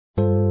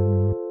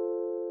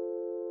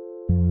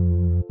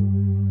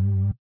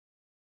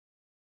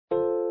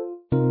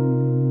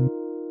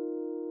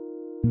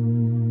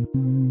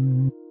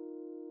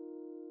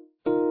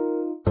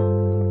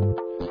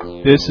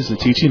This is a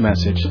teaching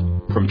message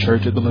from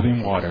Church of the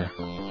Living Water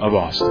of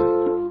Austin.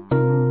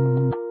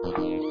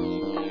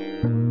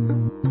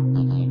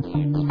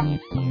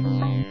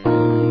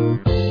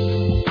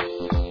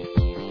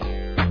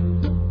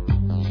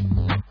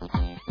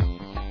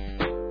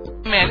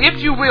 Amen.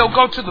 If you will,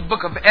 go to the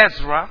book of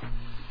Ezra,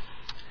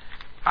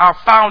 our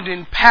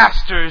founding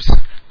pastor's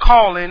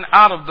calling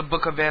out of the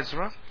book of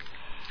Ezra.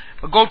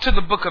 Go to the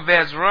book of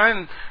Ezra,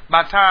 and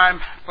by time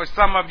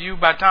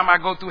I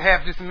go through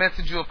half this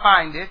message, you'll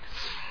find it.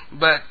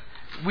 But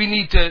we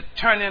need to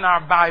turn in our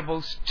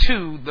Bibles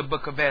to the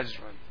book of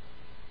Ezra.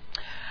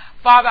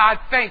 Father, I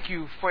thank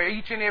you for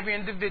each and every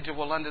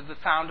individual under the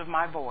sound of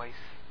my voice.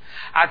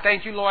 I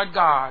thank you, Lord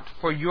God,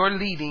 for your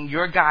leading,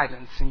 your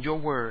guidance, and your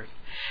word.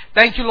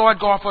 Thank you, Lord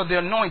God, for the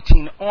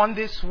anointing on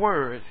this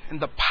word and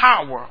the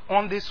power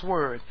on this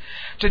word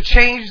to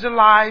change the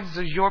lives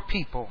of your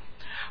people.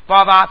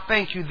 Father, I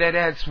thank you that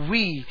as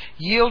we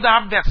yield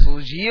our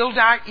vessels, yield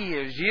our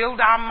ears, yield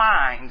our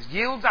minds,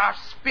 yield our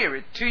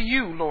spirit to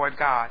you, Lord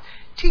God,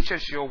 teach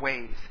us your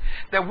ways,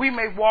 that we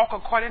may walk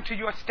according to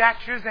your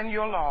statutes and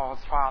your laws,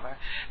 Father,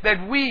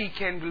 that we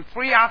can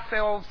free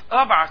ourselves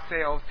of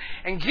ourselves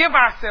and give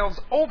ourselves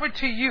over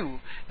to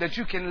you, that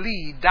you can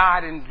lead,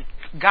 guide,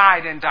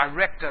 and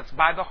direct us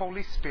by the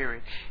Holy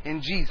Spirit.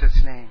 In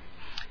Jesus' name,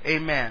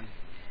 amen.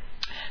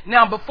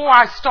 Now, before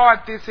I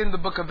start this in the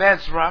book of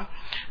Ezra,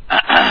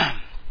 I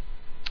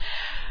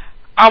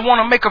want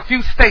to make a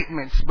few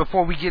statements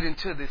before we get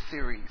into this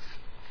series.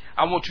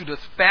 I want you to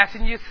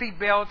fasten your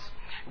seatbelts.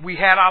 We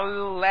had our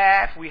little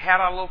laugh. We had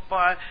our little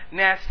fun.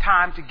 Now it's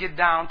time to get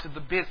down to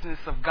the business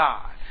of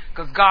God,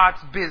 because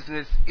God's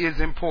business is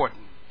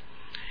important.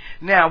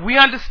 Now, we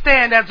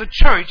understand as a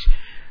church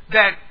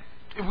that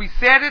we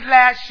said it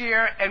last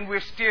year and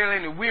we're still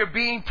in it. We're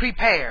being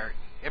prepared.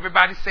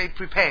 Everybody say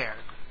prepared.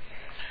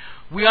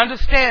 We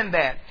understand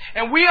that.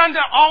 And we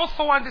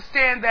also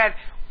understand that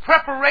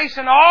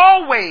preparation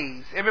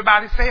always,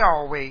 everybody say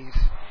always,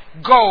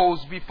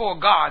 goes before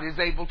God is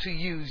able to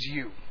use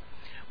you.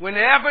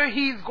 Whenever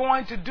he's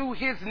going to do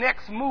his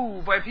next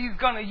move, or if he's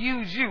going to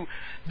use you,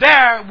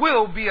 there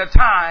will be a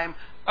time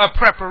of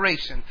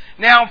preparation.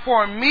 Now,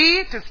 for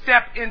me to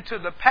step into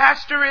the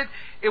pastorate,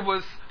 it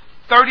was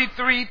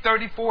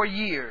 34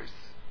 years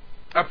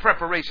of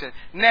preparation.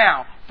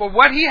 Now, for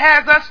what he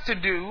has us to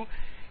do,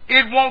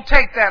 it won't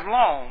take that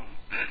long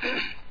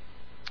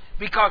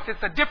because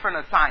it's a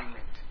different assignment.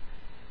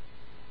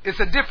 It's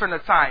a different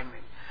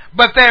assignment.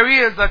 But there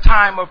is a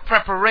time of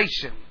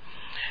preparation.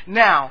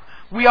 Now,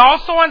 we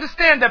also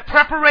understand that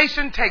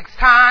preparation takes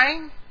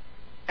time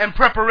and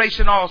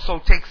preparation also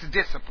takes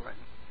discipline.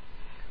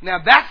 Now,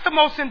 that's the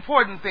most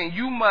important thing.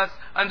 You must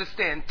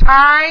understand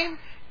time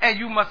and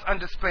you must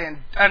understand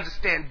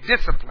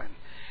discipline.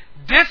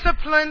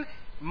 Discipline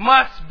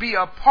must be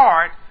a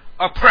part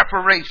of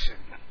preparation.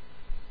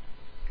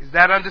 Is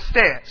that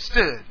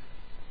understood?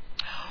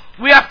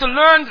 We have to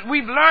learn.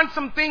 We've learned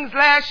some things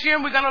last year,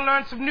 and we're going to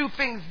learn some new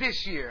things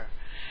this year.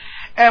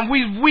 And we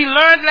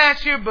learned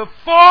last year,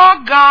 before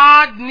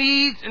God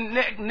needs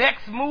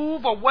next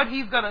move or what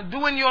he's going to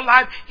do in your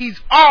life, he's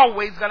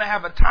always going to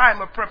have a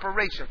time of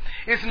preparation.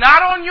 It's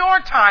not on your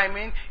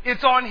timing,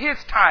 it's on his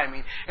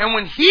timing. And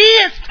when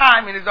his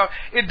timing is on,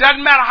 it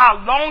doesn't matter how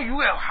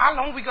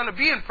long we're going to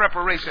be in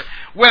preparation.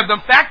 Well,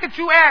 the fact that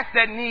you ask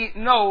that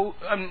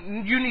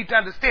you need to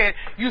understand,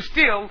 you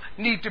still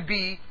need to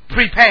be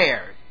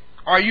prepared.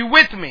 Are you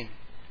with me?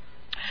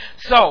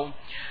 So,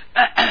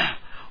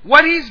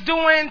 what he's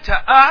doing to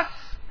us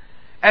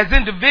as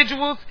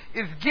individuals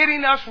is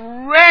getting us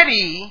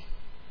ready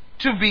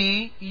to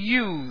be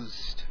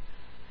used.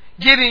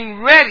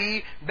 Getting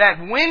ready that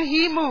when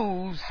he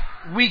moves,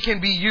 we can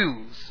be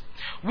used.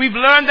 We've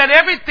learned that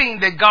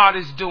everything that God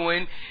is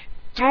doing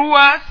through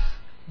us,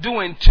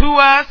 doing to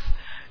us,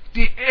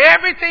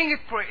 everything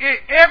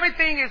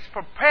is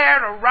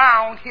prepared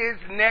around his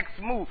next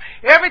move.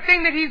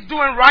 Everything that he's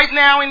doing right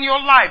now in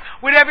your life,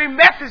 with every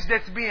message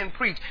that's being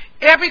preached,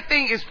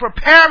 everything is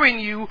preparing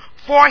you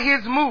for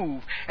his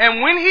move.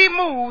 And when he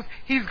moves,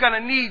 he's going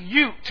to need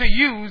you to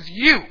use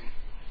you.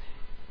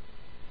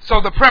 So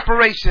the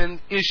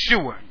preparation is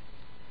sure.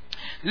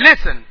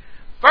 Listen,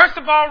 first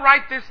of all,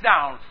 write this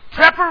down.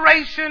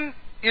 Preparation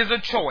is a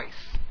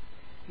choice.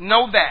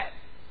 Know that.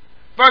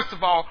 First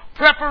of all,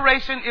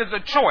 preparation is a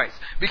choice.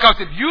 Because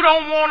if you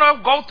don't want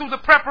to go through the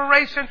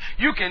preparation,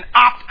 you can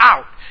opt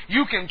out.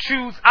 You can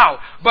choose out.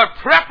 But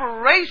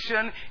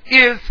preparation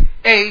is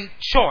a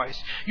choice.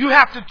 You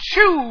have to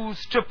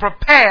choose to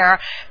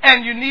prepare,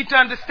 and you need to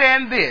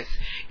understand this.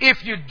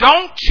 If you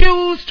don't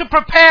choose to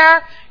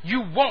prepare,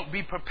 you won't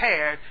be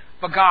prepared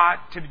for God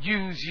to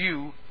use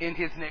you in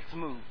his next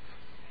move.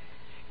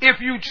 If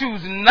you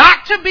choose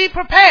not to be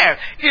prepared,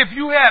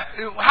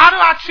 how do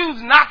I choose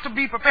not to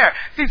be prepared?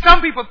 See, some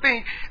people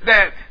think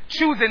that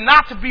choosing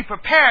not to be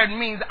prepared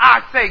means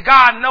I say,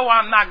 God, no,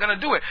 I'm not going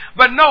to do it.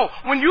 But no,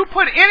 when you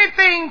put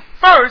anything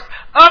first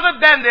other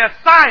than the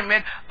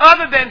assignment,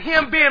 other than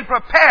him being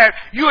prepared,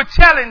 you're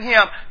telling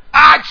him,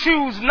 I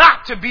choose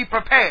not to be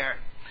prepared.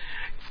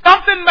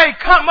 Something may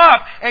come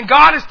up and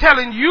God is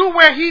telling you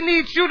where He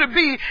needs you to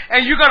be,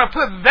 and you're going to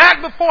put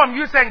that before Him.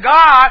 You're saying,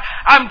 God,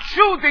 I'm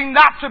choosing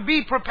not to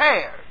be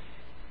prepared.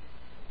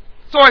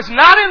 So it's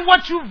not in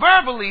what you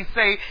verbally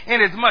say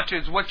in as much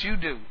as what you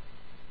do.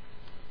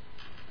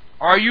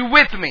 Are you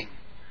with me?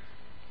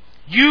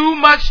 You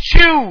must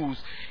choose.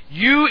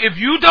 If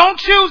you don't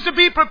choose to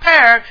be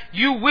prepared,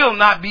 you will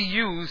not be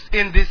used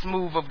in this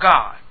move of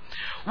God.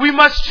 We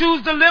must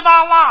choose to live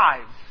our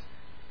lives.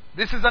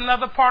 This is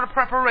another part of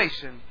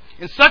preparation.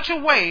 In such a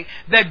way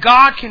that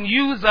God can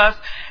use us,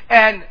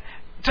 and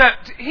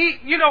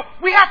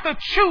we have to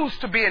choose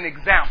to be an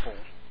example.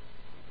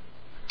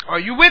 Are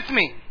you with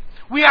me?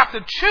 We have to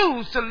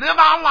choose to live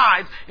our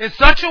lives in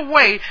such a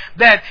way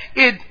that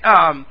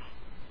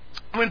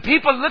when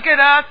people look at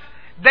us,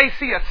 they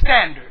see a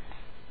standard.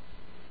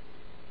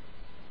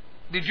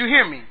 Did you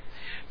hear me?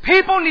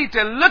 People need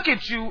to look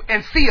at you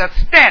and see a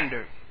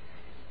standard.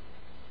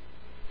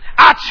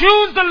 I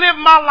choose to live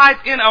my life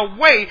in a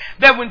way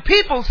that when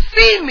people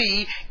see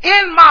me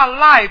in my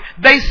life,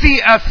 they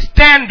see a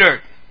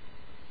standard.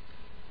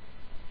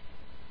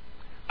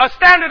 A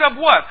standard of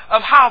what?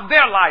 Of how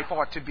their life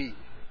ought to be.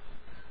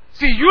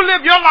 See, you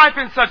live your life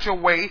in such a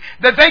way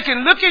that they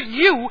can look at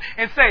you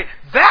and say,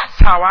 that's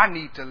how I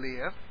need to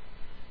live.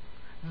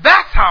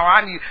 That's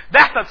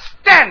a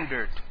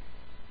standard.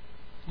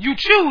 You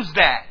choose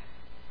that.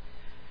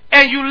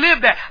 And you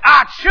live that.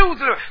 I choose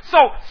it. So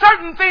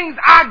certain things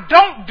I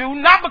don't do,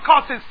 not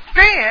because it's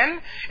sin.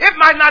 It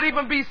might not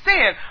even be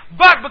sin.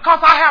 But because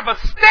I have a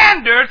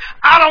standard,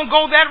 I don't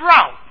go that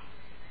route.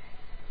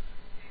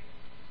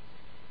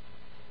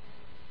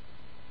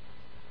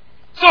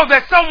 So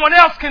that someone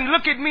else can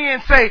look at me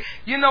and say,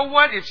 you know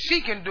what? If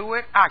she can do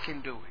it, I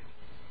can do it.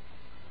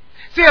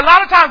 See, a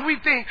lot of times we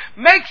think,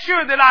 make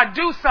sure that I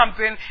do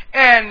something,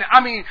 and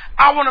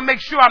I want to make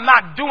sure I'm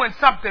not doing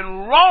something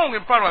wrong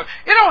in front of her.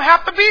 It don't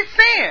have to be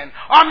sin,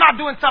 or I'm not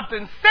doing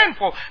something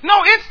sinful.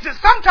 No,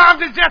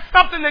 sometimes it's just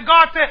something that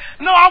God said,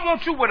 no, I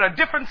want you with a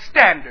different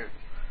standard.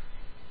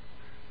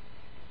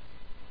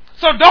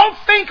 So don't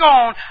think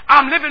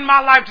I'm living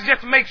my life to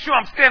just make sure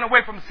I'm staying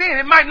away from sin.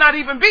 It might not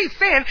even be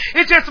sin.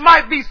 It just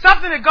might be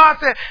something that God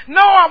said,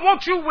 no, I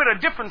want you with a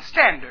different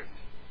standard.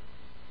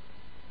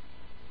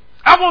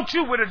 I want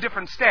you with a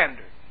different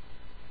standard.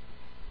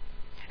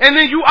 And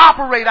then you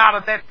operate out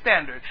of that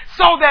standard.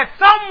 So that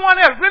someone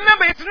else,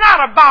 remember, it's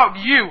not about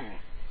you.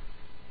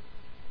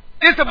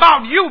 It's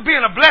about you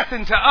being a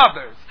blessing to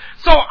others.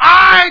 So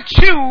I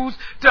choose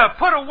to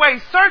put away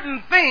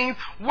certain things,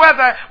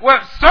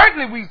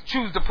 certainly we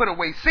choose to put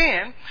away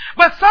sin,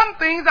 but some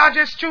things I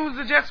just choose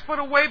to just put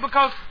away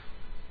because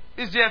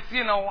it's just,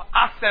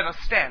 I set a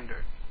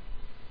standard.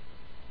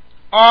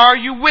 Are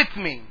you with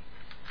me?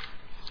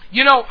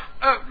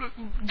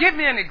 Give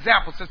me an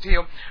example, Sister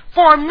Hill.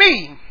 For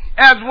me,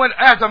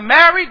 as a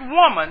married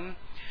woman,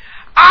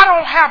 I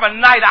don't have a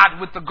night out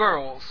with the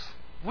girls.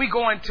 We're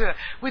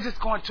just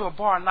going to a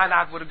bar and night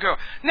out with a girl.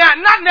 Now,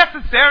 not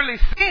necessarily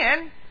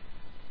sin,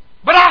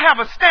 but I have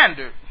a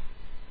standard.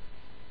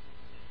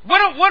 What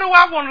do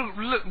I want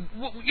to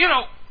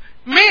look,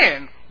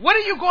 men, what are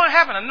you going to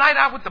have a night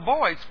out with the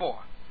boys for?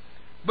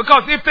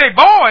 Because if they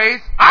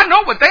boys, I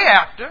know what they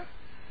after.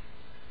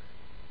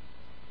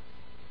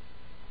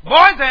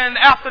 Boys ain't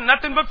after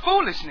nothing but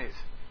foolishness.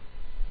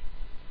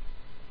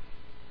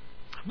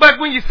 But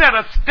when you set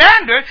a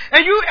standard,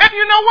 and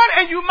you know what?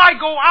 And you might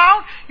go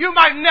out, you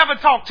might never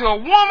talk to a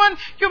woman,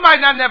 you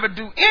might not never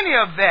do any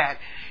of that.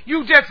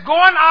 You just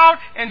going out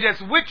and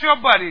just with your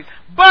buddies.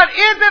 But is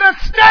it a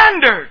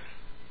standard?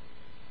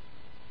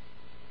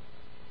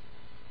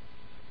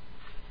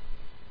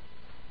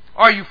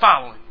 Are you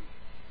following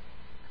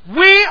me?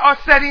 We are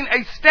setting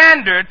a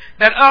standard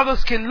that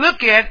others can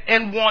look at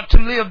and want to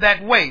live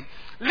that way.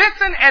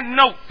 Listen and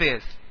note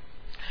this.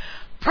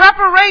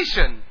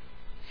 Preparation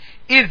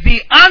is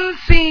the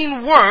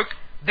unseen work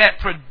that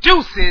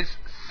produces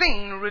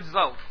seen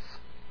results.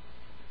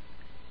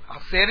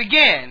 I'll say it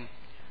again.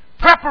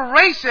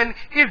 Preparation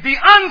is the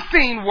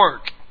unseen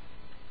work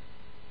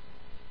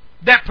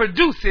that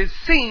produces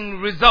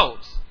seen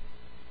results.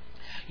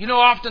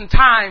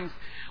 Oftentimes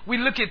we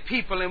look at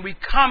people and we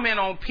comment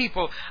on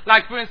people.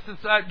 Like, for instance,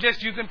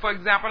 just using, for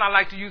example, I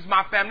like to use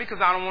my family because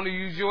I don't want to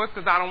use yours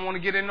because I don't want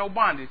to get in no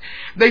bondage.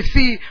 They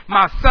see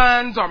my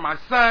sons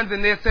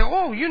and they'll say,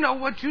 oh, you know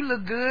what, you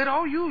look good.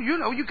 Oh,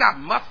 you got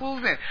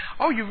muscles and,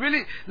 oh, you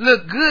really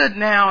look good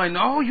now. And,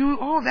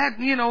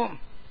 that.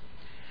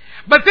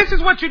 But this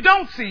is what you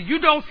don't see. You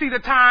don't see the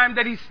time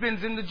that he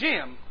spends in the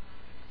gym.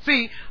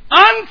 See,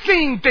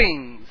 unseen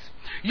things.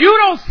 You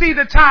don't see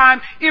the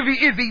time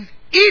if he's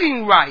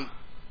eating right.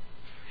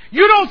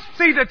 You don't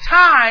see the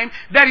time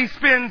that he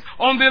spends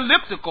on the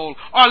elliptical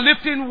or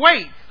lifting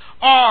weights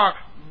or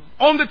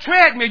on the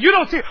treadmill. You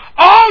don't see.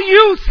 All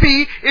you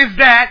see is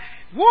that,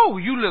 whoa,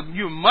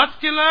 you're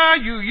muscular.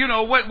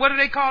 What do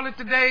they call it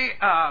today?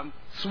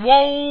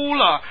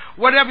 Swole or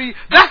whatever.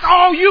 That's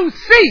all you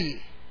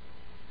see.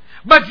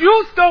 But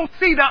you don't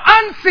see the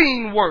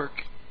unseen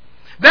work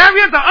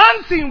There is the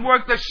unseen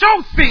work that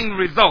shows seen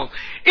results.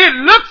 It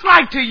looks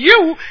like to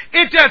you,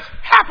 it just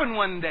happened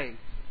one day.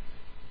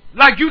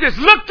 Like you just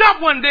looked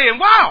up one day and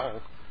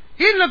wow,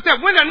 he looked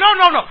at window.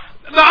 No.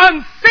 The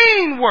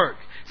unseen work.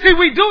 See,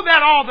 we do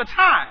that all the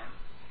time.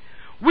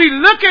 We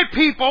look at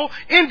people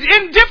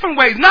in different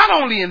ways, not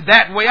only in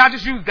that way. I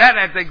just use that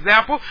as an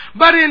example,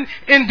 but in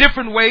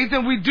different ways,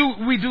 and we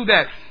do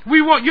that.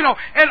 We want,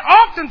 and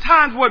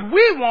oftentimes what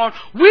we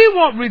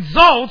want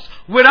results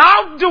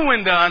without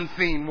doing the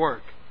unseen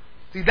work.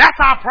 See, that's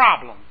our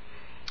problem.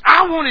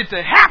 I want it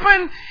to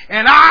happen,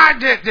 and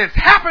just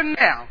happened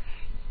now.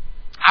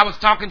 I was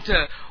talking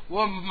to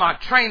my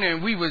trainer,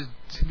 and he was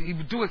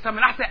doing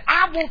something. I said,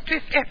 I want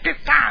this at this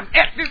time.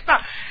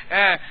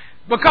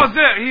 Because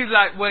he's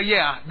like, well,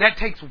 yeah, that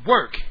takes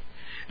work.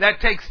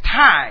 That takes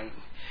time.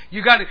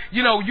 You're going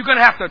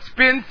to have to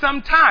spend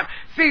some time.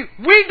 See,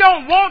 we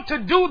don't want to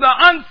do the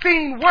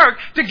unseen work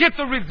to get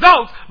the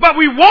results, but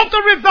we want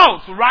the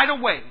results right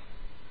away.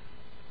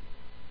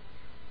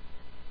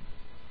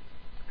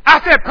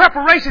 I said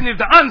preparation is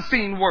the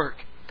unseen work.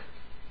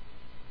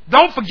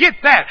 Don't forget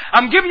that.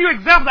 I'm giving you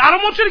examples. I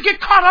don't want you to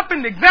get caught up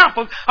in the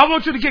examples. I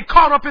want you to get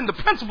caught up in the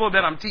principle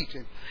that I'm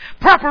teaching.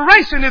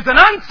 Preparation is an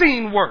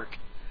unseen work.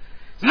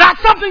 It's not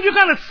something you're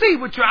going to see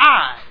with your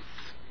eyes.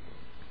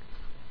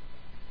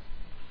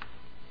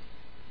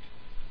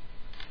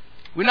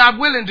 We're not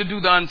willing to do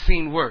the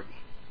unseen work.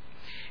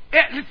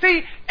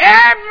 See,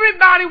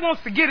 everybody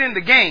wants to get in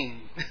the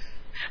game,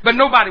 but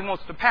nobody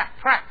wants to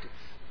practice.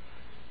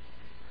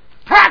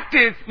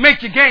 Practice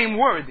make your game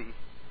worthy,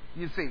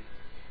 you see.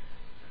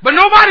 But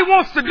nobody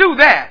wants to do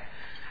that.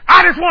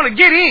 I just want to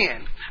get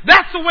in.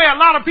 That's the way a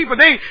lot of people,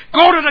 they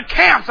go to the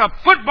camps, a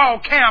football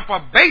camp, a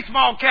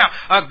baseball camp,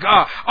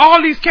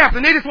 all these camps,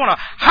 and they just want to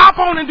hop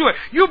on and do it.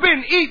 You've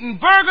been eating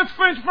burgers,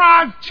 french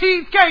fries,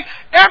 cheesecake,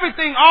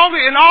 everything,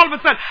 and all of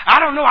a sudden, I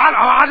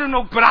don't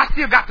know, but I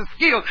still got the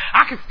skills.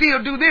 I can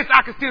still do this,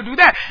 I can still do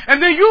that.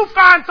 And then you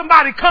find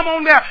somebody come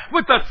on there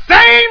with the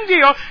same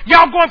deal,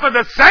 y'all going for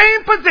the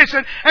same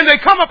position, and they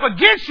come up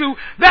against you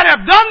that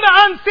have done the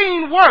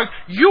unseen work.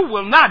 You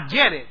will not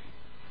get it.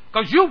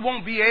 Because you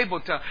won't be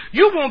able to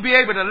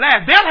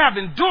last. They'll have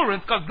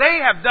endurance because they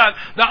have done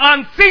the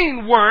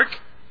unseen work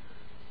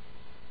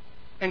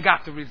and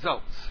got the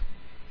results.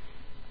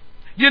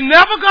 You're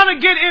never going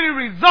to get any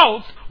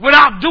results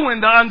without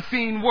doing the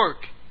unseen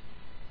work.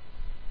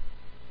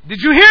 Did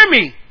you hear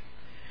me?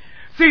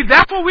 See,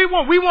 that's what we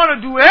want. We want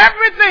to do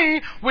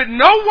everything with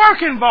no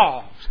work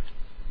involved.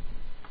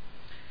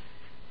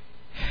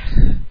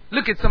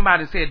 Look at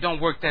somebody and say, don't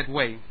work that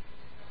way.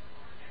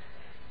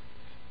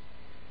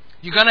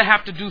 You're going to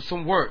have to do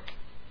some work.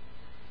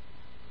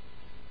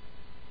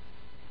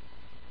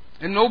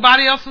 And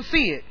nobody else will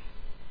see it.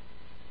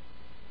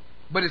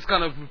 But it's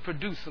going to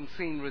produce some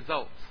seen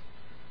results.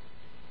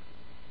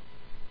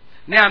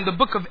 Now in the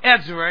book of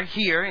Ezra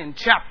here in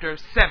chapter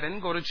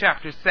 7, go to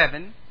chapter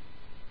 7.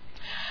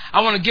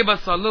 I want to give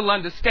us a little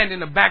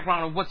understanding of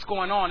background of what's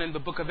going on in the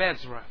book of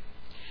Ezra.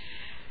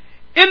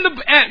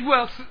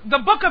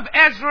 The book of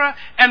Ezra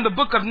and the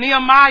book of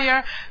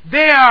Nehemiah,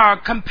 they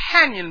are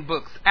companion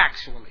books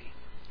actually.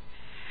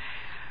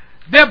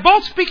 They're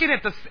both speaking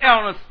at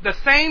the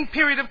same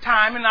period of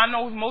time, and I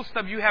know most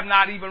of you have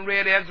not even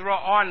read Ezra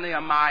or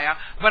Nehemiah,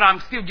 but I'm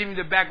still giving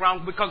you the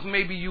background because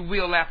maybe you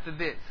will after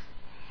this.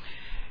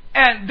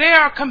 And they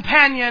are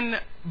companion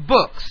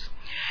books.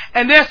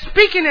 And they're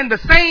speaking in the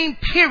same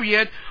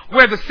period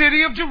where the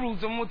city of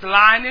Jerusalem was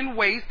lying in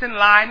waste and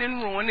lying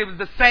in ruin. It was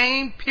the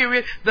same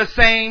period, the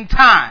same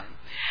time.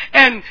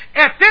 And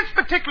at this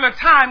particular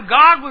time,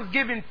 God was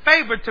giving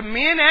favor to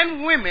men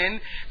and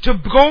women to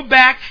go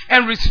back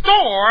and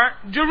restore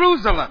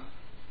Jerusalem.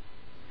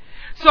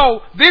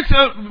 So this,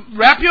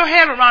 wrap your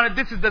head around it.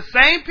 This is the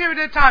same period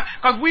of time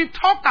because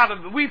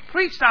we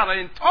preached out of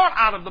and taught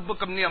out of the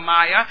book of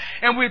Nehemiah,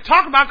 and we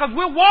talk about because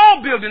we're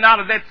wall building out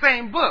of that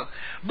same book.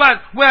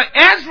 But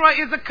Ezra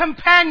is a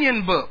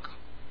companion book.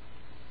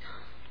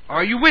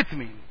 Are you with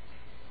me?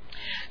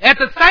 At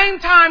the same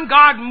time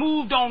God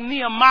moved on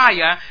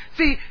Nehemiah,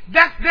 see,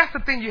 that's the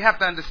thing you have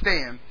to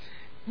understand.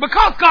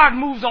 Because God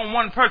moves on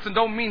one person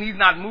don't mean He's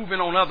not moving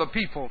on other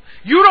people.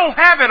 You don't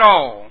have it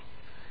all.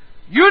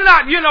 You're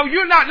not,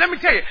 let me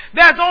tell you,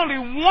 there's only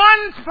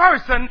one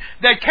person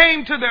that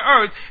came to the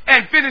earth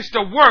and finished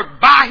the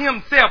work by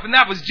himself, and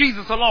that was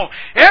Jesus alone.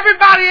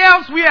 Everybody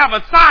else, we have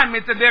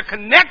assignments and they're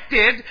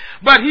connected,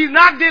 but He's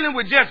not dealing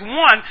with just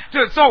one.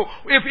 So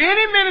if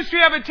any ministry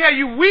ever tell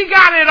you, we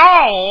got it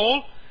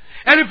all,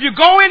 and if you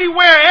go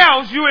anywhere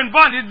else, you're in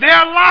bondage,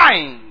 they're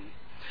lying.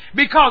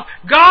 Because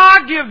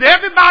God gives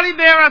everybody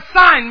their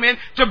assignment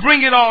to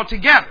bring it all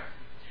together.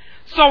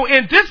 So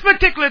in this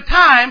particular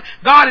time,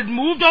 God had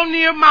moved on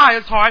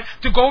Nehemiah's heart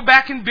to go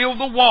back and build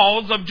the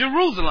walls of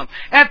Jerusalem.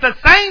 At the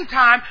same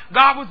time,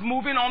 God was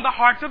moving on the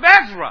hearts of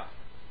Ezra.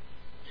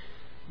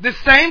 The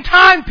same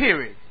time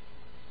period.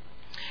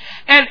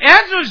 And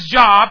Ezra's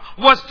job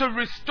was to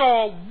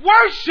restore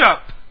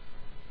worship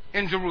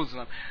in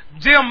Jerusalem.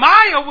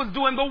 Jeremiah was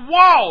doing the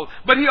wall,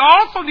 but he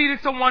also needed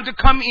someone to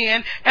come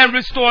in and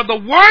restore the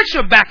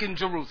worship back in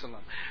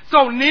Jerusalem.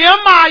 So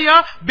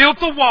Nehemiah built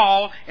the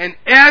wall and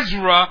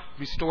Ezra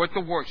restored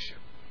the worship.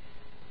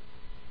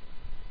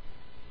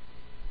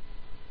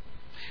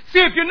 See,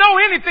 if you know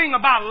anything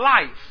about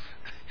life,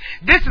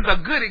 this is a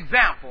good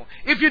example.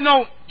 If you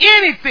know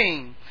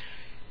anything,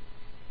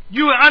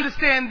 you will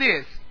understand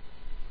this.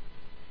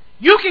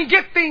 You can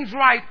get things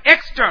right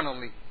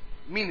externally,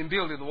 meaning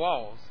building the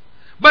walls.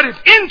 But if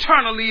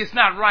internally it's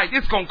not right,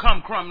 it's going to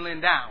come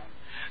crumbling down.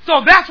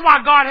 So that's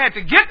why God had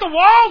to get the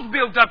walls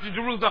built up to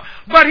Jerusalem.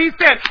 But he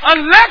said,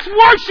 unless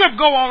worship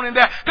go on in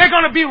there, they're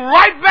going to be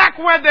right back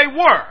where they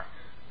were.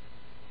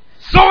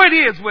 So it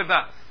is with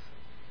us.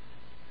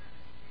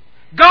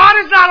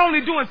 God is not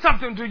only doing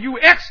something to you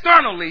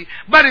externally,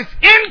 but it's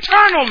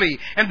internally.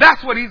 And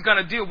that's what he's going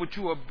to deal with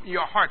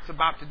your hearts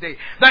about today.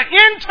 The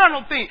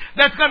internal thing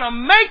that's going to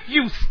make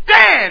you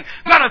stand,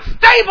 going to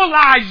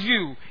stabilize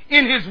you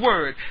in his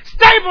word,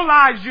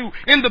 stabilize you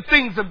in the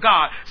things of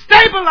God,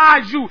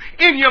 stabilize you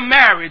in your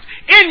marriage,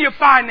 in your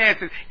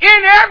finances,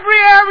 in every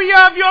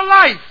area of your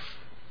life.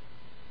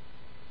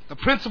 The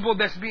principle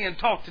that's being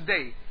taught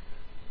today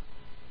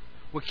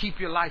will keep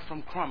your life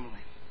from crumbling.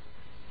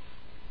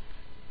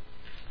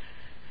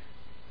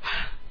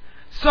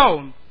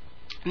 So,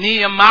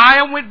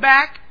 Nehemiah went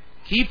back.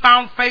 He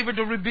found favor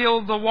to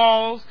rebuild the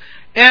walls.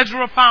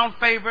 Ezra found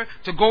favor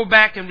to go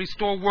back and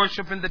restore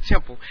worship in the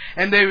temple.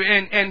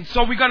 And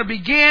so we're going to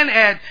begin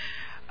at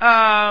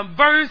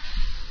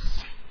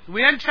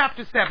we're in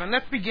chapter 7.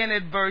 Let's begin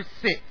at verse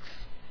 6.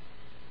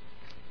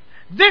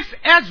 This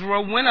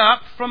Ezra went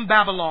up from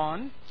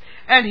Babylon,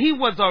 and he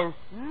was a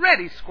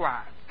ready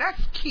scribe.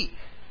 That's key.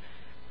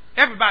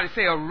 Everybody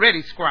say a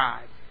ready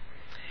scribe.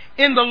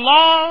 In the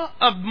law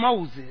of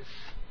Moses,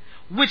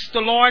 which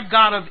the Lord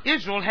God of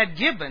Israel had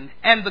given,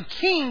 and the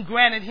king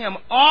granted him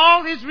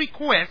all his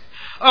requests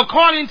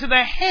according to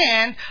the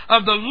hand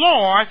of the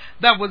Lord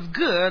that was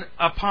good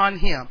upon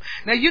him.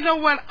 Now, you know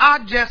what?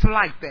 I just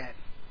like that.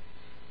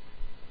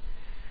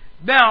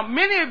 Now,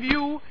 many of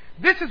you,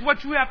 this is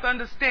what you have to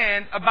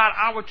understand about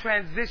our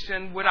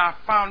transition with our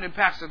founding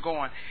pastor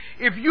going.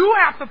 If you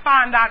have to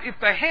find out if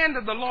the hand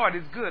of the Lord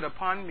is good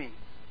upon me.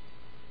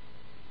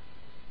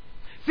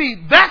 See,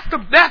 that's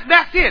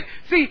it.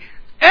 See,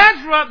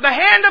 Ezra, the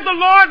hand of the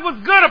Lord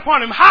was good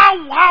upon him.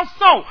 How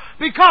so?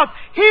 Because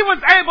he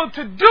was able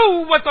to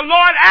do what the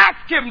Lord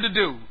asked him to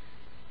do.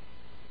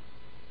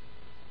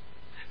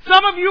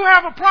 Some of you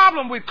have a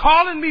problem with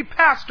calling me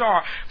pastor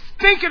or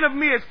thinking of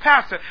me as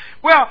pastor.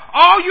 Well,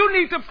 all you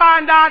need to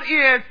find out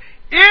is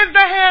the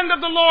hand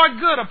of the Lord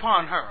good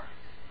upon her?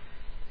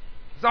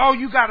 That's all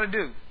you got to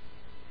do.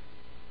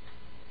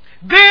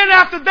 Then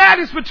after that,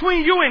 it's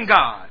between you and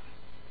God.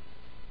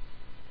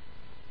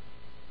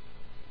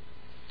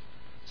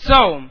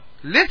 So,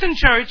 listen,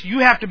 church, you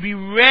have to be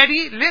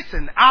ready.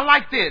 Listen, I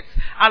like this.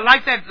 I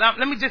like that.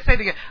 Let me just say it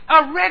again.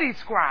 A ready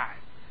scribe.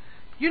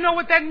 You know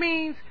what that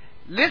means?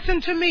 Listen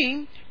to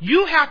me.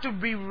 You have to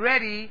be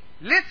ready.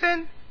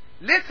 Listen,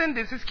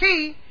 this is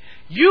key.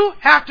 You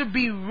have to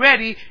be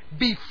ready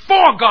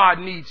before God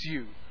needs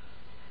you.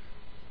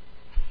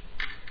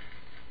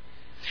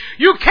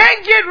 You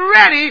can't get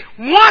ready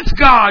once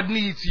God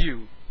needs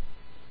you.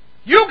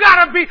 You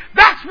gotta be,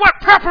 that's what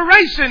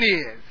preparation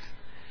is.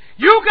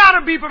 You got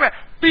to be prepared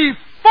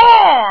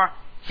before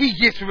he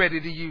gets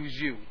ready to use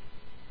you.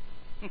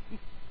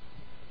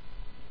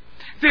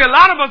 See, a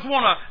lot of us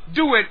want to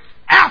do it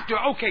after.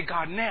 Okay,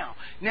 God, now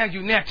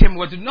you tell me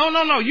what to do.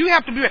 No. You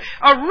have to be ready.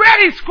 A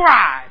ready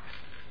scribe.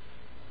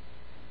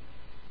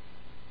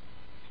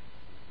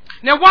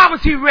 Now, why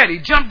was he ready?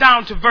 Jump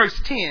down to verse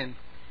 10.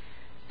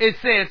 It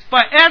says,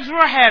 for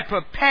Ezra had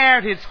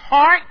prepared his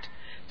heart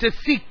to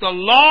seek the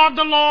law of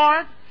the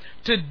Lord,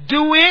 to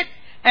do it,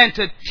 and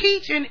to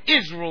teach in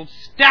Israel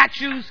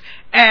statutes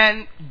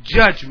and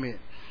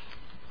judgment.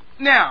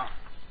 Now,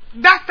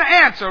 that's the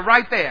answer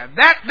right there.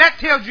 That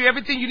tells you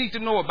everything you need to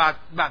know about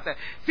that.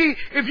 See,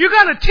 if you're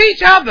going to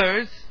teach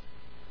others,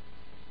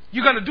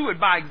 you're going to do it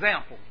by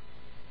example.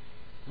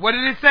 What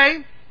did it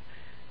say?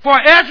 For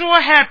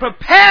Ezra had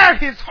prepared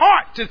his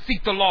heart to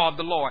seek the law of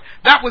the Lord.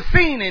 That was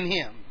seen in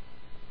him.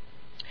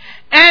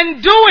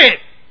 And do it.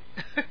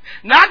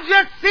 Not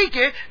just seek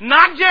it,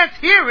 not just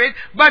hear it,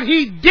 but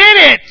he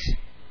did it.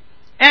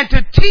 And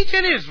to teach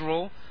in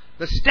Israel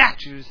the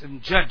statutes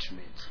and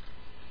judgments.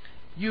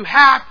 You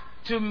have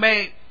to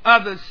make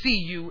others see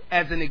you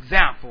as an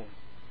example.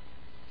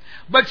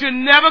 But you're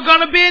never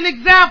going to be an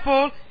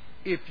example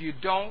if you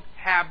don't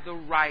have the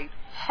right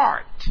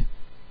heart.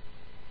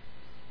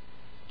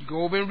 You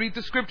go over and read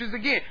the scriptures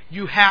again.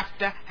 You have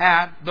to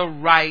have the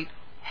right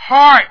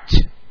heart.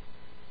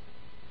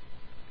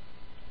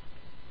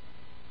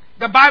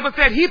 The Bible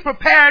said he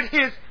prepared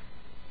his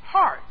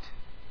heart.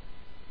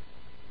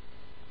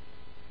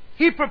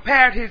 He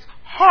prepared his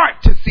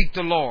heart to seek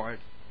the Lord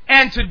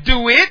and to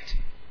do it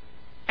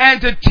and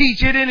to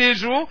teach it in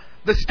Israel,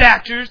 the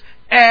statutes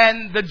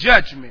and the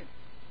judgment.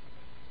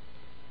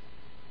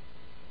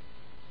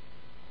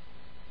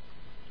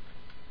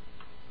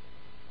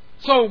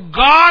 So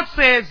God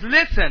says,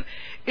 listen,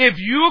 if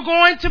you're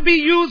going to be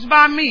used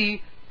by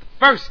me, the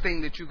first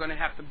thing that you're going to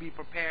have to be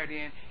prepared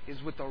in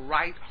is with the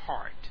right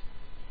heart.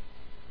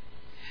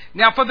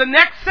 Now, for the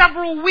next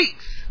several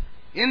weeks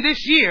in this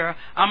year,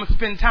 I'm going to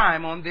spend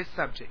time on this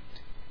subject.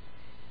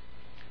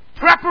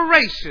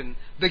 Preparation,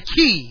 the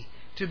key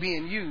to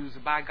being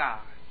used by God.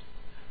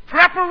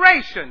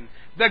 Preparation,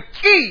 the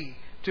key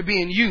to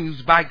being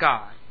used by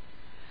God.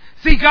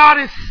 See, God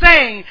is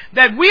saying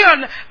that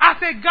I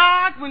said,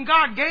 God, when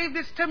God gave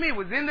this to me, it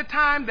was in the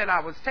time that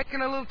I was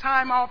taking a little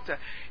time off to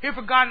hear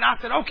from God. And I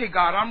said, okay,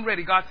 God, I'm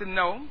ready. God said,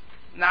 no,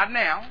 not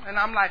now. And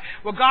I'm like,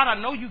 well, God, I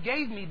know you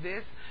gave me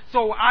this,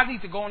 so I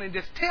need to go on and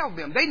just tell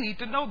them. They need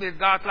to know this.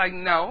 God's like,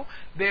 no,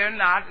 they're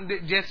not.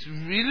 Just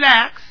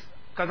relax,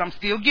 because I'm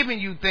still giving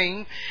you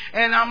things.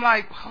 And I'm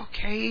like,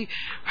 okay,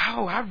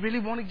 I really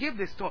want to give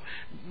this to him.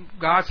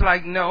 God's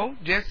like, no,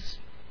 just...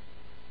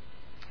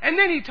 And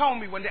then he told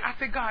me one day, I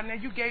said, God, now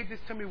you gave this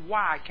to me.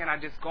 Why can't I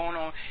just go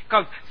on?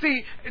 Because,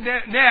 see,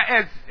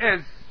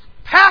 as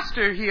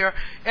pastor here,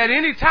 at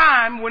any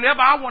time, whenever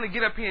I want to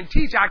get up here and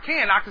teach, I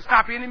can. I can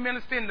stop any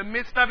minister in the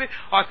midst of it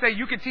or say,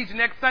 you can teach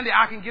next Sunday.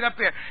 I can get up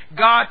there.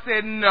 God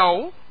said,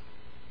 no.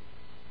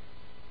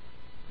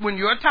 When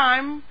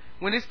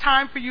it's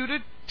time for you to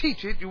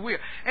teach it, you will.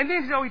 And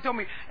then he told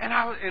me, and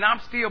I'm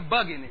still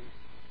bugging him.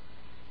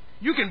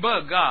 You can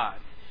bug God.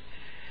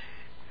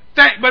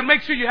 But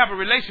make sure you have a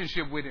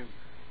relationship with him.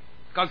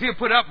 Because he'll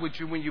put up with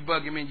you when you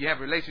bug him and you have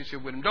a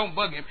relationship with him. Don't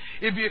bug him.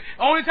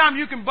 Only time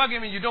you can bug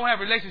him and you don't have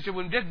a relationship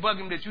with him, just bug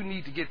him that you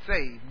need to get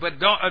saved. But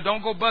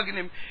don't go bugging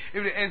him.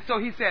 And so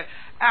he said,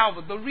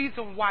 Alva, the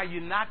reason why you're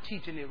not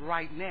teaching it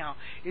right now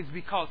is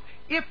because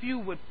if you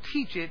would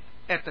teach it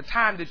at the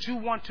time that you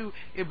want to,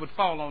 it would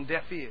fall on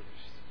deaf ears.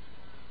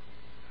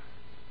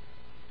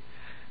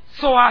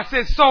 So I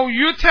said, so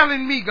you're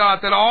telling me, God,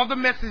 that all the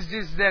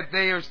messages that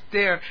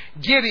they're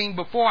getting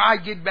before I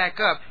get back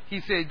up, he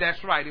said,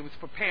 that's right. It was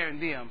preparing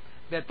them.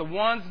 That the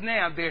ones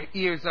now, their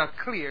ears are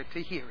clear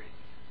to hear it.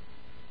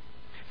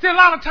 See, a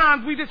lot of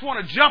times we just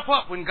want to jump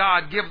up when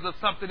God gives us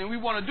something and we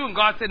want to do it. And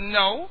God said,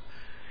 no.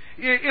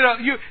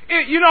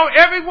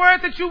 Every word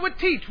that you would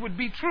teach would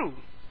be true.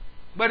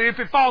 But if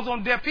it falls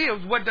on deaf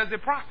ears, what does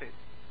it profit?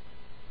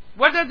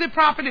 What does it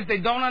profit if they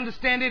don't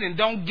understand it and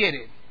don't get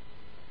it?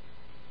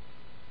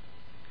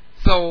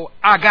 So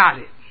I got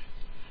it.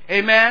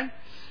 Amen.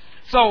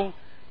 So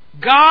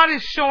God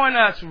is showing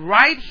us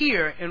right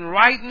here and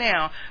right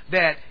now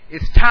that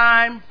it's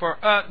time for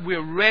us.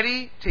 We're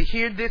ready to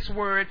hear this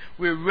word.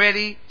 We're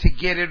ready to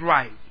get it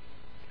right.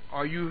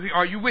 Are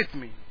you with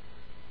me?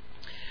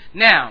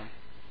 Now,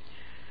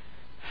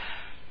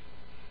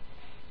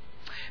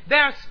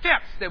 there are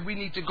steps that we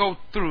need to go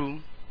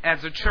through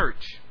as a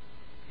church,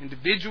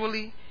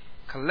 individually,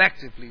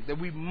 collectively, that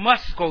we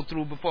must go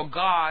through before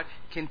God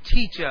can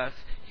teach us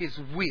His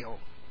will.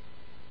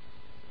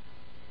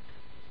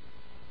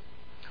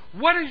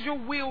 What is your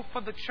will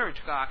for the church,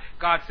 God?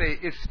 God said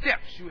it's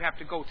steps you have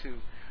to go to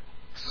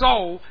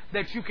so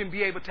that you can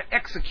be able to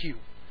execute.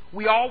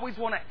 We always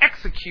want to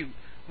execute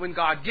when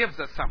God gives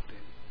us something.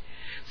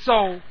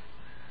 So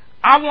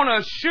I want to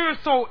assure,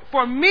 so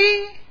for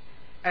me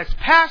as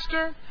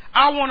pastor,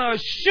 I want to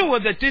assure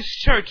that this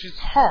church's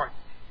heart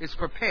is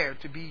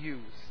prepared to be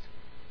used.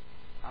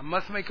 I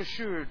must make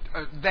assured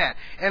of that.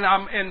 And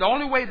the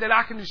only way that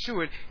I can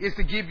assure it is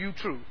to give you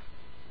truth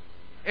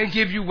and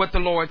give you what the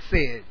Lord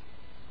said.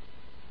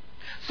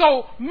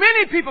 So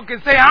many people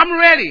can say, I'm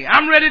ready.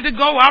 I'm ready to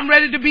go. I'm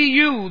ready to be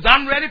used.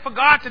 I'm ready for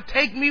God to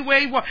take me where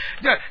He wants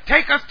to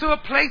take us to a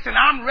place, and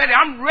I'm ready.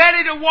 I'm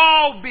ready to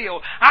wall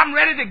build. I'm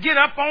ready to get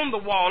up on the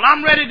wall.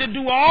 I'm ready to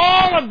do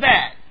all of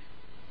that.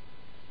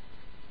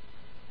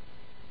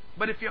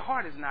 But if your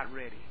heart is not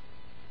ready,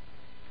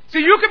 see,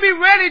 you can be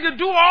ready to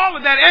do all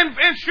of that,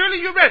 and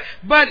surely you're ready.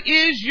 But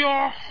is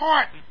your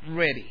heart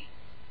ready?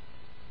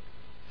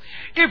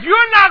 If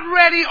you're not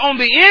ready on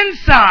the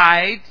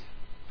inside,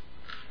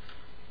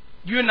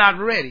 you're not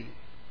ready.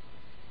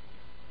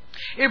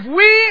 If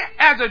we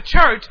as a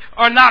church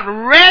are not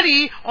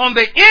ready on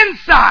the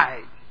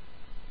inside,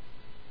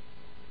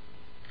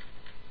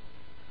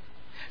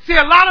 see,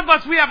 a lot of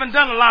us, we haven't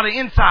done a lot of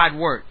inside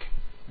work,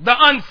 the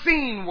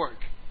unseen work.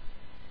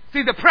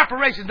 See, the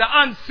preparation, the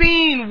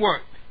unseen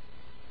work.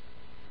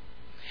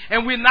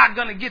 And we're not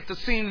going to get the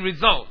seen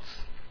results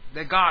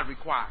that God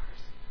requires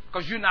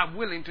because you're not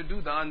willing to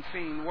do the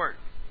unseen work.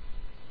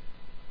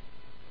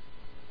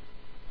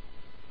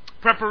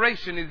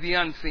 Preparation is the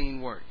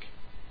unseen work.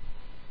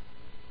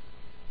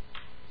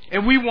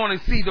 And we want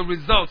to see the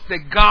results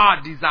that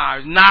God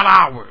desires, not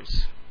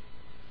ours.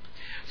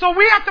 So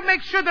we have to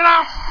make sure that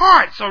our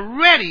hearts are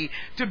ready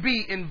to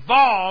be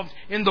involved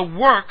in the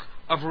work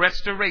of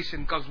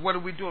restoration. Because what are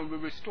we doing? We're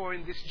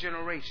restoring this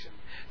generation.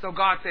 So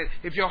God said,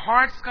 if your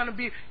heart's going to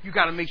be, you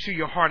got to make sure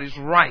your heart is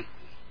right.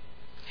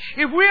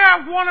 If we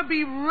want to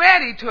be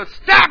ready to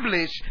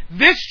establish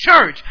this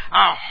church,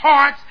 our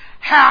hearts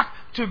have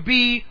to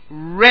be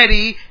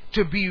ready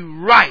to be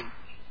right.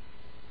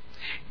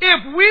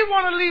 If we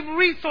want to leave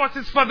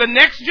resources for the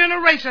next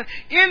generation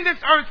in this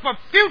earth, for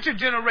future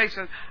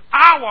generations,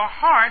 our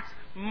hearts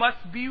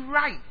must be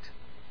right.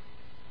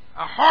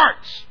 Our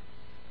hearts.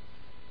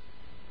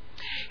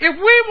 If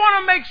we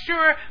want to make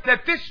sure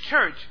that this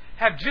church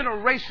have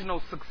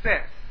generational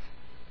success,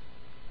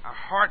 our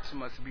hearts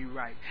must be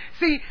right.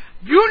 See,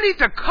 you need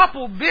to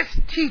couple this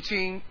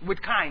teaching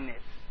with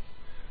kindness.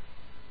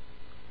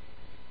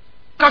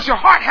 Because your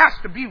heart has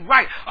to be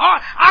right. Oh,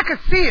 I can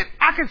see it.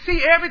 I can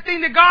see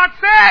everything that God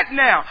said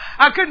now.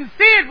 I couldn't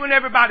see it when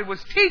everybody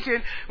was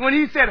teaching, when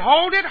he said,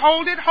 hold it,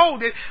 hold it,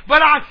 hold it.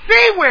 But I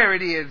see where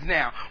it is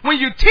now. When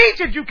you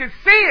teach it, you can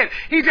see it.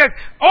 He just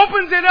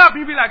opens it up.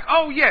 You'll be like,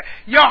 oh yeah,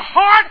 your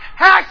heart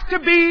has to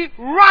be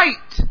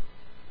right.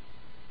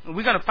 And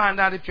we're going to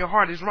find out if your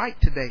heart is right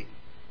today.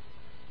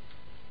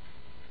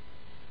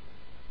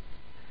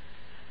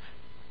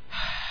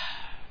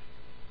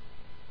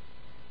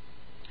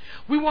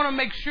 We want to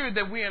make sure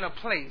that we're in a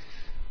place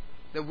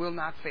that will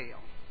not fail.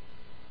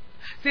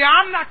 See,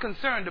 I'm not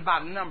concerned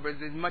about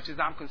numbers as much as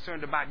I'm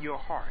concerned about your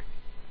heart.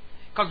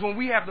 Because when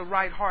we have the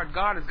right heart,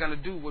 God is going to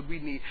do what we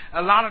need.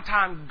 A lot of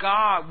times,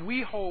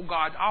 we hold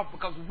God off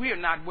because we're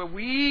not where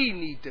we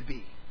need to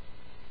be.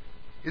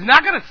 It's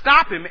not going to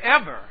stop him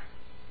ever.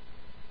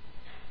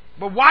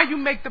 But why you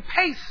make the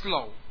pace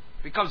slow?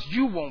 Because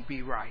you won't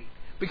be right.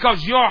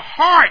 Because your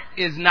heart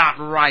is not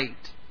right.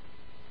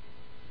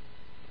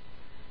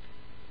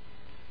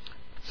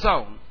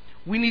 So,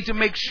 we need to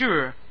make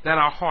sure that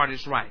our heart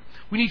is right.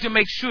 We need to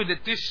make sure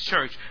that this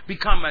church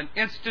become an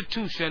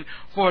institution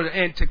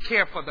and to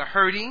care for the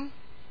hurting,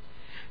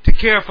 to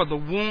care for the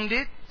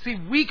wounded. See,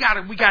 we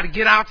gotta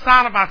get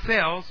outside of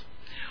ourselves.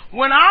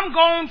 When I'm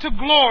going to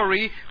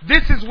glory,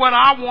 this is what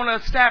I want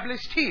to establish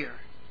here.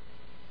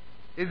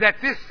 Is that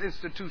this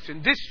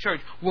institution, this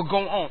church will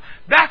go on.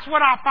 That's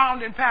what our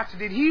founding pastor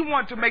did. He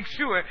wanted to make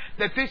sure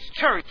that this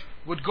church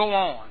would go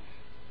on.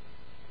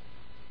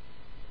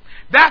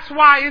 That's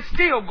why it's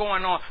still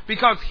going on,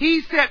 because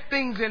he set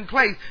things in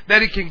place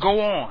that it can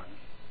go on.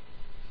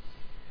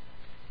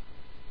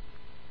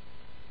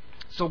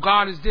 So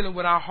God is dealing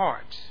with our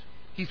hearts.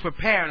 He's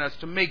preparing us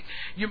to make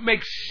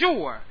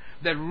sure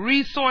that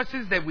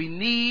resources that we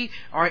need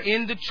are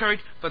in the church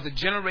for the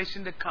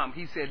generation to come.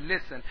 He said,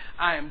 listen,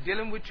 I am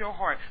dealing with your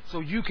heart so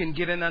you can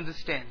get an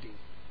understanding.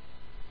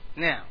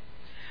 Now,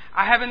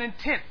 I have an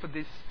intent for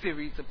this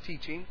series of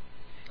teaching.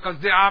 Because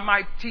I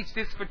might teach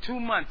this for 2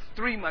 months,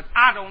 3 months.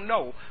 I don't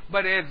know.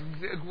 But as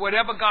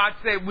whatever God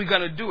said, we're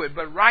going to do it.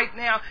 But right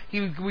now,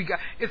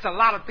 it's a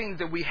lot of things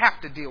that we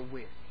have to deal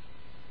with.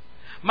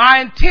 My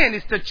intent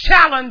is to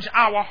challenge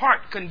our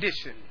heart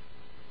condition.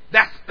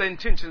 That's the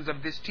intentions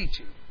of this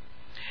teaching.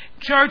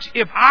 Church,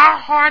 if our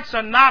hearts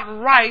are not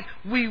right,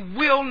 we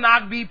will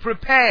not be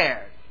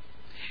prepared.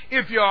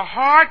 If your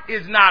heart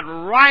is not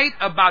right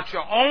about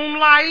your own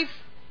life,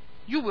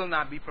 you will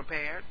not be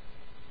prepared.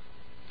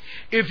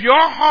 If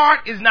your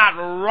heart is not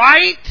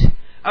right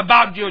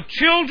about your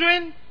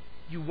children,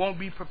 you won't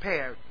be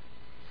prepared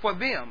for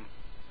them,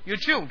 your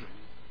children.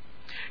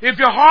 If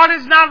your heart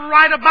is not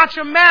right about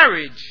your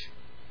marriage,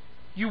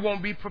 you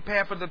won't be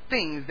prepared for the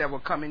things that will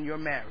come in your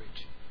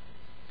marriage.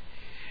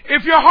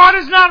 If your heart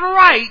is not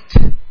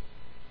right,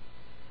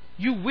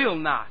 you will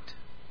not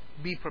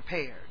be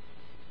prepared.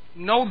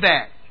 Know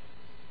that.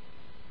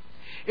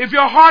 If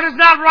your heart is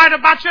not right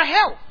about your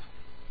health,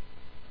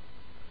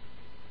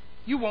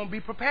 you won't be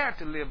prepared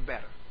to live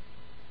better.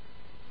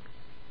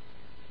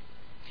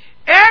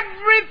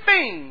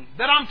 Everything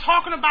that I'm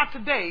talking about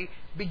today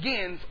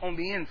begins on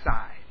the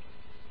inside.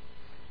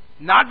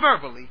 Not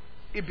verbally.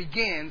 It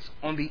begins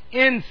on the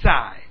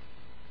inside.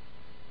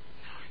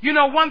 You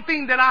know, one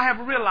thing that I have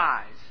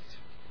realized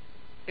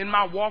in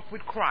my walk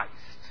with Christ,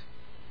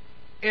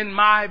 in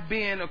my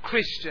being a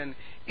Christian,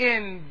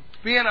 in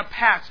being a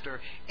pastor,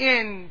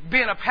 in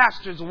being a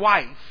pastor's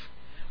wife,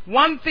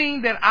 one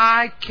thing that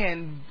I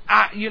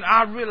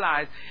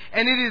realize,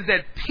 and it is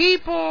that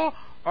people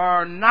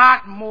are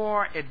not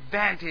more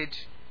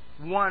advantaged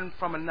one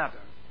from another,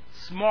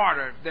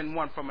 smarter than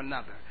one from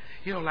another.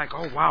 You know, like,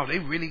 oh wow, they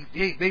really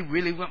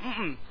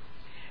went.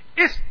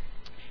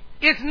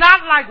 It's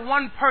not like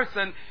one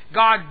person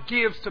God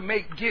gives to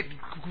get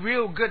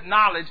real good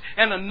knowledge,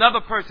 and another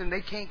person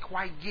they can't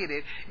quite get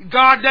it.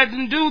 God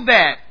doesn't do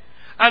that.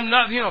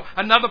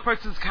 Another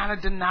person's kind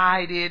of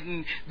denied it,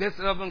 and this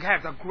other one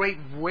has a great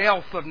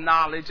wealth of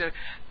knowledge.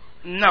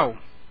 No.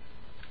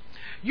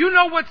 You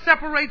know what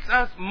separates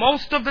us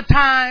most of the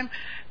time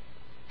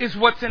is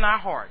what's in our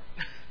heart.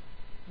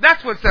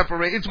 That's what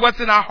separates. It's what's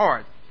in our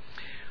heart.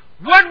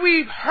 What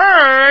we've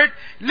heard,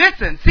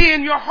 listen, see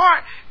in your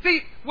heart,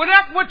 see,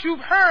 what you've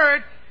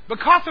heard,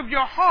 because of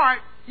your heart,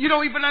 you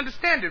don't even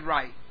understand it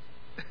right.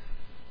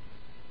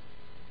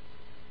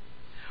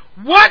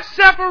 What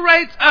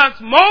separates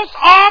us most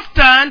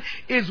often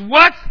is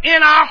what's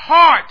in our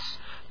hearts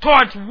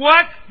towards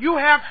what you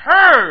have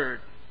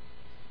heard.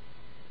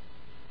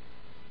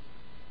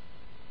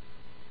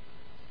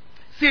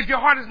 See, if your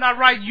heart is not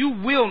right, you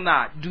will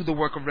not do the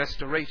work of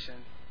restoration.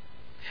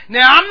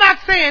 Now, I'm not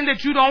saying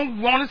that you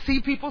don't want to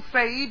see people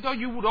saved or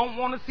you don't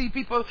want to see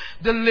people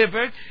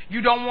delivered.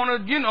 You don't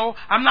want to,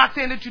 I'm not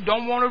saying that you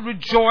don't want to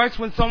rejoice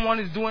when someone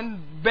is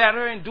doing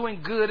better and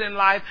doing good in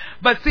life.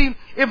 But see,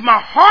 if my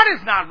heart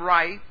is not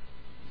right,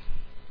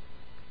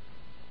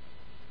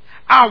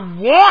 I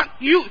want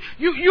you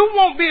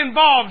won't be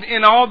involved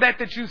in all that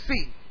you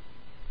see.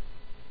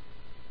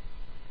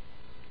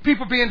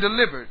 People being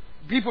delivered,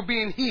 people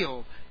being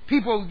healed,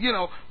 people,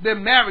 their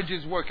marriage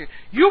is working.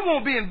 You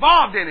won't be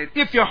involved in it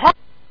if your heart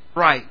is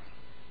right.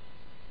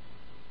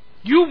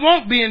 You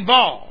won't be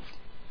involved.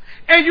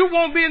 And you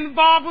won't be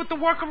involved with the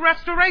work of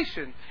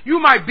restoration. You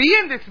might be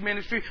in this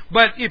ministry,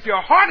 but if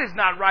your heart is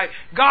not right,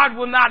 God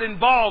will not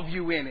involve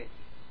you in it.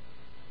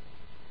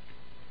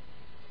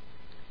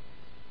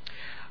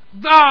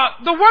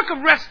 The work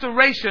of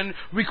restoration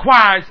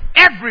requires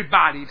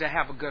everybody to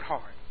have a good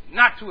heart,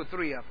 not 2 or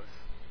 3 of us.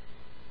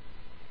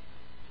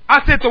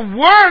 I said the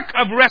work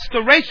of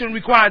restoration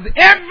requires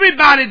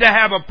everybody to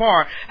have a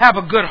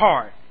good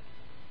heart.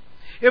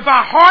 If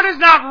our heart is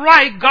not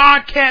right,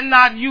 God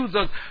cannot use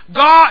us.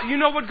 God, you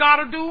know what God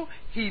will do?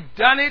 He's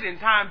done it in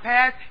time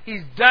past.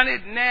 He's done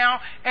it now.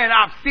 And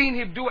I've seen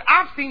Him do it.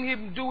 I've seen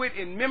Him do it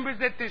in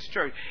members at this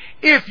church.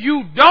 If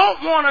you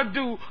don't want to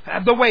do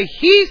the way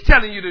He's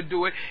telling you to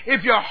do it,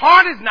 if your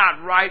heart is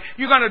not right,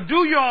 you're going to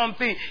do your own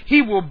thing,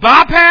 He will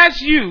bypass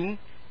you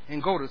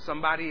and go to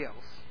somebody else.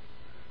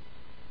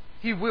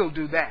 He will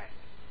do that.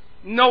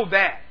 Know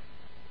that.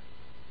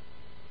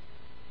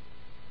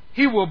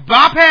 He will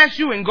bypass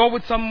you and go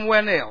with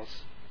someone else.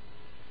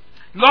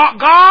 Lord,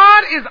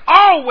 God is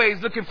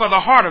always looking for the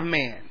heart of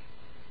man.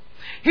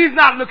 He's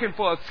not looking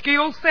for a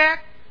skill set.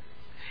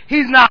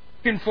 He's not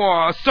looking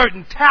for a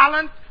certain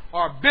talent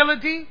or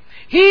ability.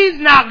 He's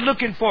not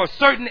looking for a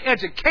certain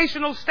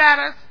educational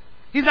status.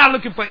 He's not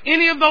looking for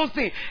any of those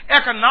things.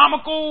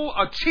 Economical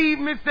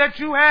achievements that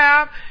you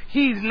have.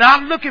 He's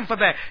not looking for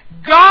that.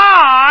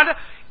 God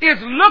is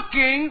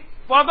looking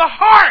for the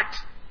heart.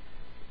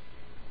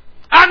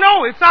 I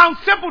know it sounds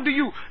simple to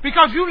you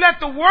because you let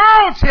the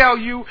world tell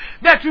you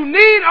that you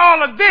need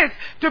all of this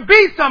to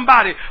be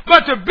somebody.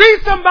 But to be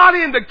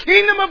somebody in the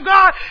kingdom of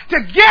God,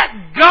 to get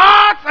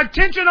God's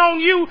attention on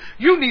you,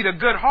 you need a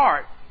good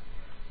heart.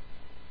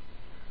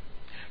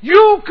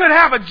 You could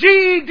have a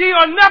GED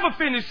or never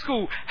finish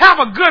school. Have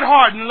a good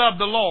heart and love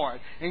the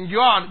Lord. And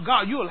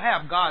you'll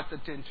have God's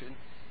attention.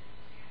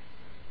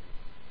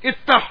 It's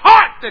the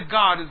heart that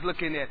God is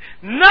looking at.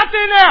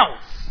 Nothing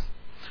else.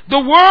 The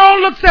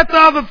world looks at the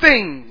other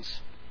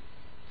things.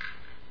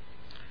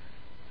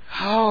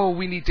 Oh,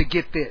 we need to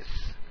get this.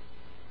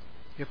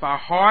 If our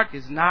heart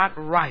is not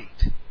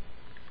right,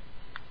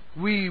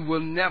 we will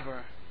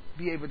never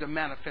be able to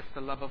manifest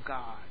the love of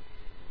God.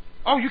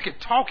 Oh, you can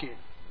talk it,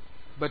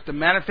 but the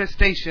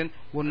manifestation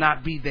will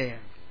not be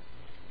there.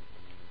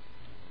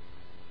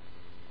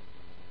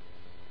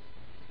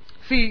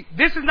 See,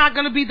 this is not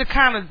going to be the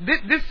kind of,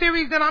 this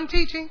series that I'm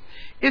teaching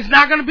is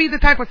not going to be the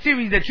type of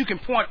series that you can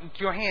point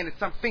your hand at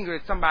some finger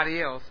at somebody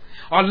else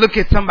or look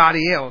at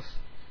somebody else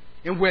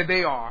and where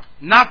they are.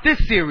 Not this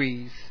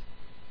series.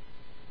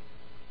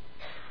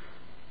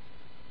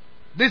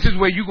 This is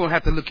where you're going to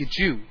have to look at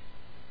you.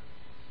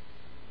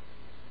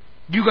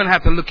 You're going to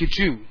have to look at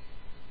you.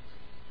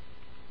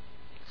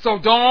 So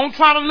don't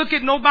try to look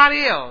at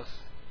nobody else.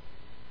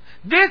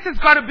 This is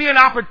going to be an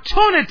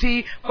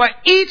opportunity for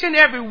each and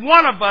every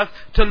one of us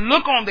to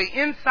look on the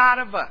inside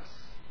of us.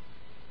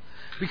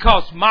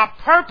 Because my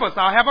purpose,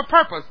 I have a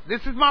purpose.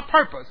 This is my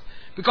purpose.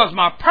 Because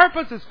my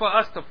purpose is for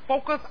us to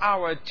focus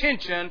our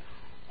attention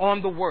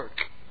on the work,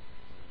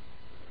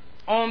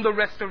 on the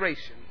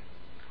restoration,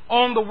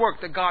 on the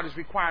work that God is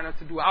requiring us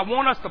to do. I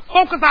want us to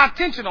focus our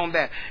attention on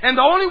that. And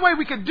the only way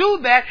we can do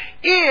that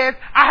is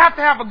I have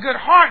to have a good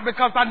heart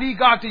because I need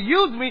God to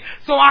use me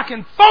so I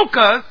can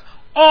focus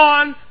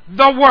on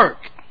the work.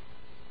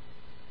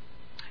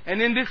 And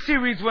in this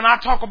series, when I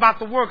talk about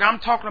the work, I'm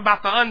talking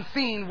about the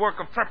unseen work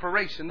of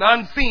preparation, the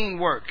unseen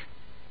work.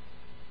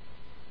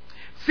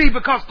 See,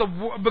 because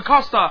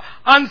the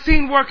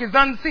unseen work is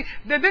unseen.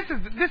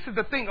 This is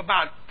the thing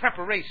about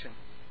preparation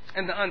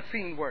and the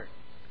unseen work.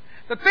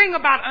 The thing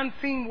about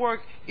unseen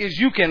work is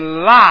you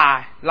can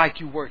lie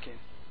like you're working.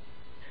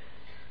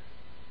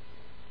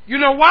 You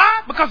know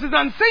why? Because it's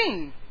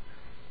unseen.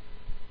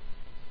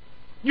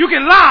 You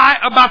can lie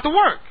about the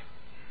work.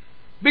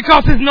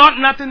 Because it's not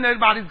nothing that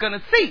anybody's going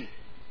to see.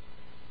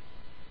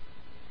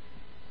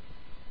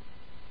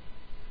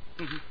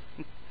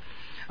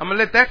 I'm going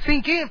to let that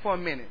sink in for a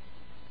minute.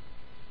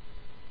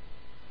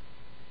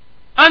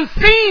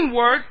 Unseen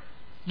work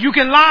you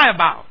can lie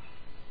about.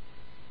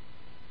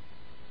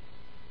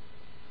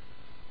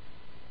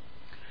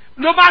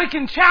 Nobody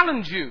can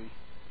challenge you.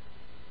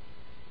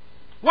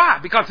 Why?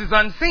 Because it's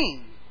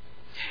unseen.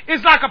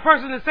 It's like a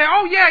person that say,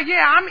 oh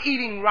yeah, I'm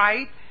eating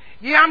right.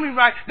 Yeah, I'm eating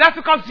right. That's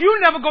because you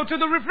never go to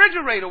the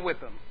refrigerator with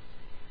them.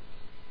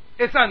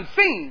 It's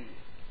unseen.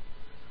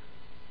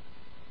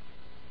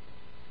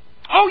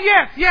 Oh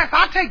yes,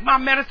 I take my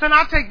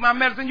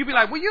medicine. You be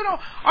like, well, you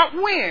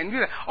don't. When?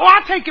 You're like, oh,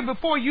 I take it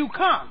before you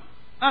come.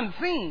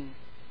 Unseen.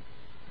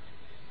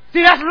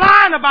 See, that's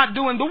lying about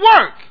doing the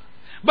work.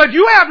 But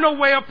you have no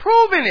way of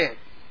proving it.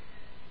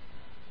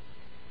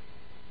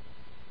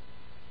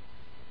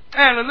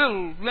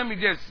 And let me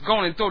just go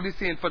on and throw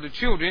this in for the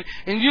children.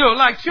 And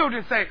like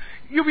children say,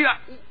 you'll be like,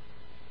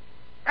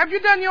 have you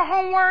done your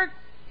homework?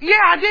 Yeah,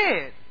 I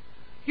did.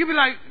 You'll be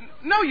like,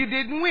 no, you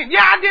didn't. When?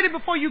 Yeah, I did it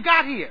before you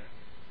got here.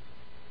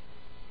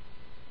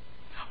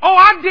 Oh,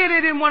 I did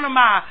it in one of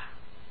my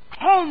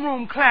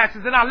homeroom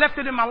classes and I left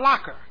it in my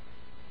locker.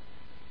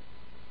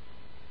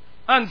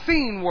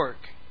 Unseen work.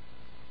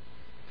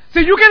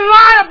 See, you can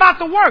lie about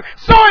the work.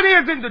 So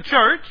it is in the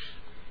church.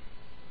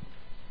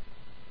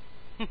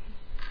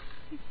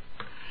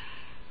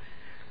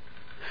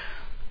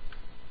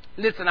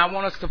 Listen, I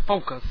want us to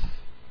focus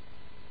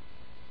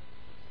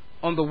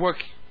on the work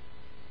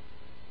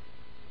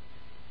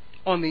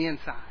on the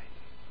inside.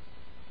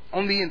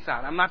 On the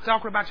inside. I'm not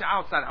talking about your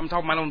outside. I'm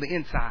talking about on the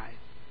inside.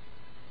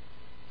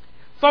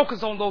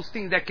 Focus on those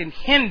things that can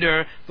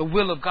hinder the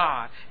will of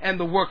God and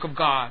the work of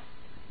God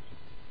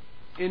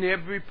in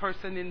every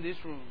person in this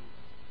room.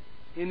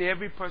 In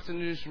every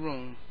person in this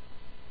room.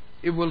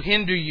 It will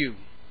hinder you,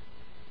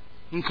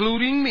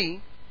 including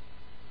me.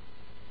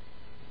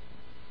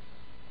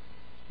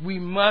 We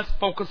must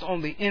focus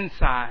on the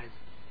inside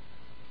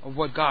of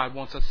what God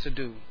wants us to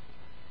do.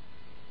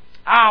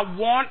 I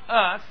want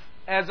us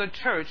as a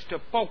church to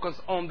focus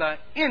on the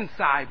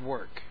inside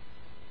work.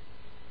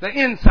 The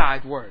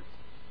inside work.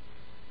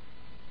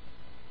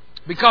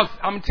 Because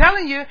I'm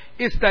telling you,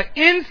 it's the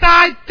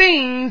inside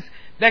things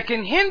that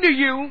can hinder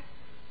you,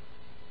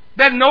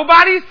 that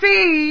nobody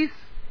sees,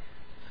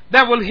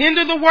 that will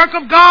hinder the work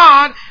of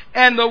God,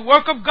 and the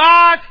work of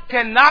God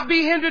cannot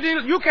be hindered.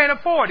 You can't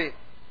afford it.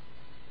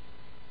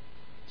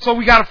 So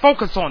we got to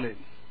focus on it.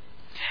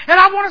 And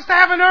I want us to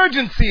have an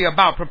urgency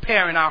about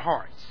preparing our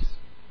hearts.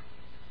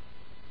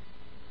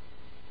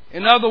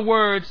 In other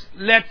words,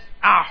 let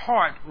our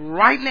heart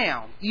right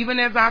now, even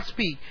as I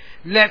speak,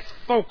 let's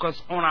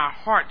focus on our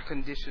heart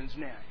conditions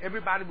now.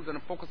 Everybody, we're going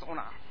to focus on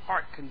our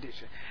heart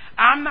condition.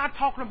 I'm not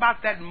talking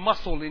about that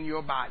muscle in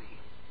your body.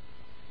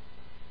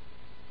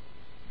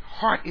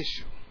 Heart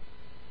issue.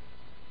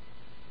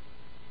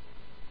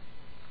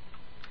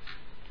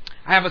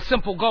 I have a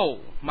simple goal.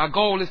 My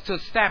goal is to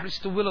establish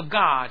the will of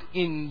God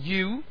in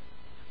you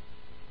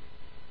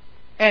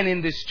and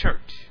in this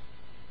church.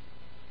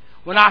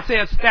 When I say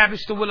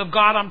establish the will of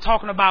God, I'm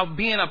talking about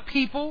being a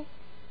people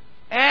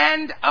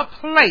and a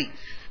place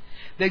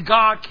that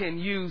God can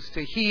use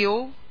to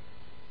heal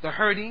the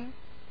hurting,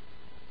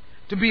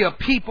 to be a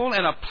people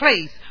and a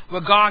place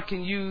where God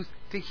can use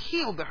to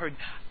heal the hurting.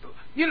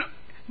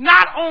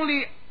 Not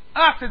only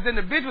us as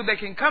individuals that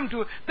can come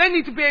to it, they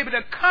need to be able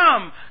to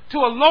come to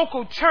a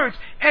local church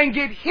and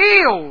get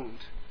healed,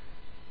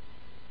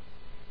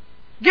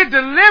 get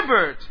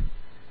delivered.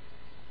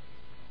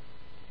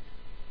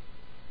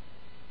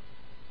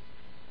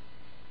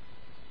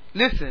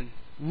 Listen,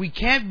 we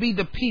can't be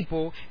the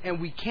people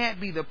and we can't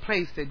be the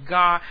place that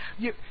God...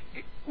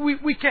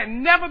 We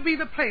can never be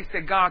the place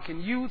that God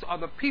can use or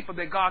the people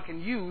that God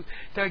can use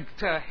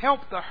to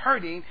help the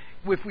hurting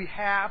if we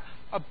have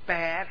a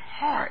bad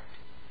heart.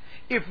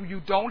 If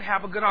you don't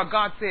have a good heart.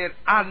 God said,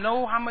 I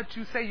know how much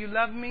you say you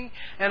love me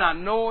and I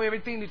know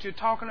everything that you're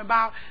talking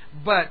about,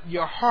 but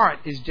your heart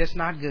is just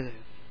not good.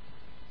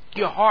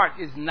 Your heart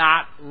is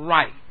not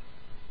right.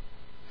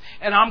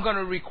 And I'm going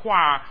to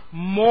require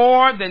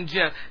more than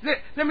just...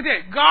 Let me tell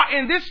you, God,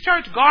 in this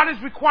church, God is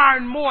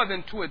requiring more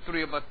than 2 or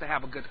 3 of us to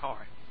have a good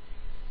heart.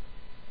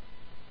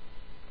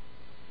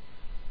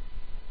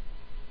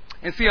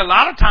 And see, a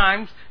lot of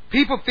times,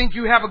 people think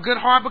you have a good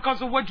heart because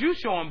of what you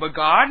show them, but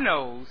God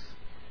knows.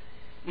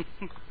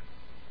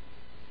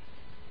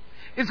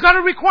 It's going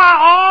to require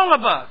all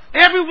of us,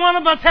 every one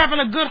of us having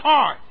a good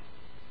heart,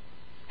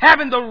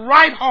 having the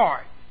right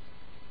heart.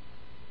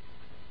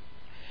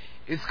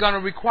 It's going to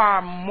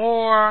require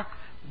more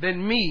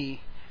than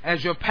me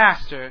as your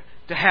pastor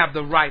to have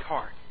the right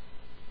heart.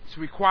 It's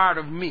required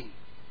of me.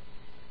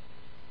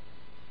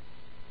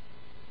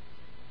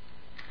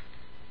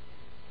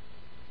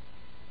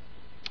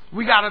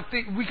 You got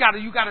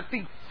to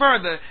think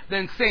further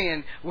than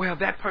saying, well,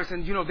 that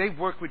person, they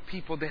work with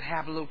people that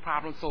have a little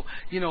problem, so,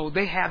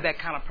 they have that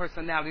kind of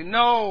personality.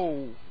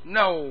 No.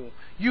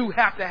 You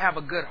have to have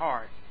a good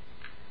heart.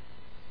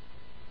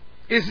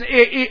 It's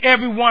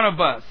every one of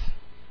us.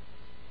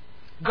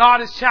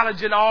 God is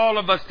challenging all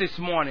of us this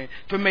morning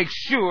to make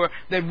sure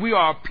that we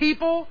are a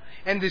people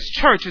and this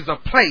church is a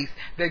place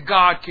that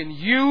God can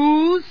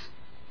use.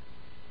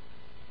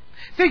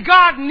 See,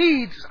 God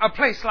needs a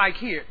place like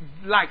here,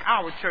 like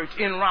our church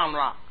in Round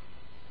Rock.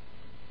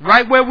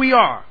 Right where we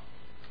are.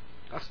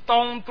 A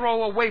stone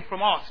throw away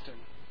from Austin.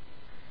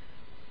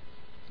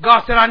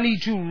 God said, I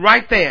need you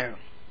right there.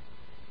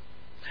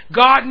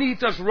 God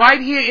needs us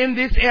right here in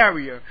this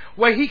area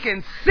where He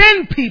can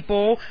send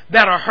people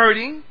that are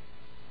hurting.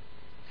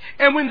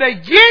 And when they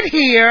get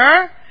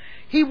here,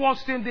 He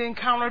wants them to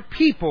encounter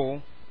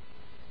people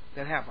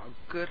that have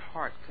a good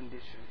heart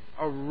condition,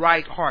 a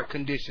right heart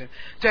condition,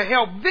 to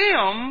help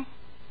them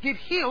get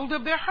healed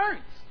of their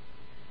hurts.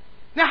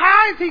 Now,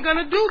 how is he going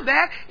to do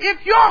that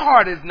if your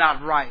heart is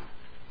not right?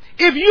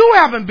 If you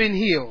haven't been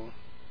healed?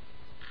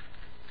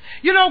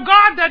 You know,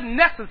 God doesn't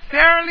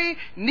necessarily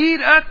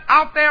need us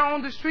out there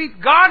on the street.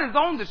 God is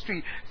on the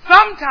street.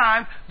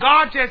 Sometimes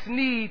God just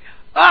needs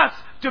us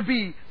to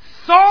be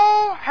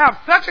have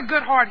such a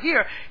good heart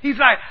here. He's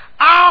like,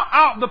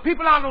 the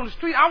people out on the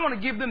street, I want to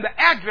give them the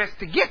address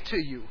to get to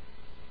you.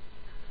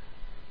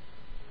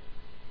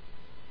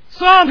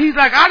 Some, he's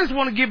like, I just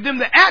want to give them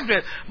the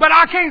address, but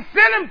I can't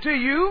send them to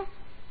you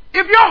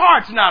if your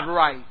heart's not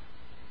right.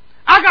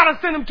 I got to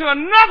send them to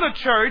another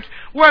church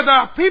where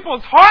the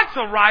people's hearts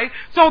are right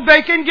so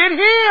they can get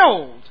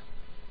healed.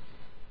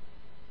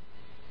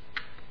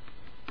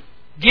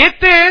 Get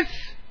this.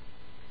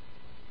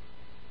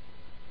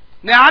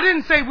 Now, I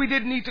didn't say we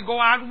didn't need to go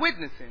out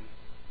witnessing.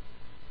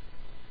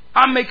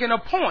 I'm making a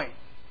point.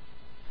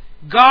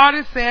 God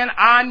is saying,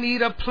 I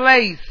need a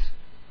place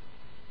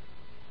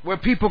where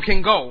people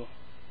can go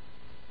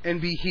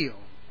and be healed.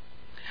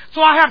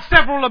 So I have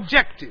several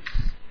objectives.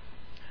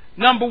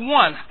 Number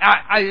one,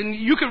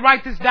 you can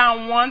write this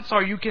down once,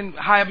 or you can,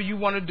 however you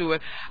want to do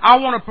it. I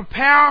want to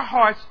prepare our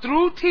hearts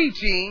through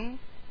teaching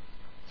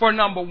for,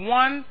 number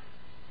one,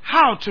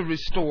 how to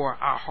restore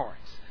our hearts.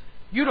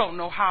 You don't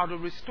know how to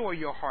restore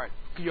your heart.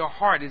 Your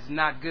heart is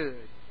not good,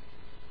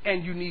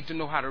 and you need to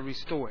know how to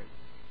restore it.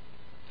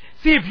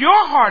 See, if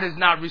your heart is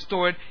not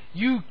restored,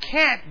 you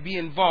can't be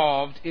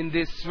involved in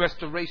this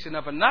restoration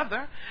of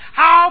another.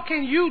 How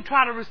can you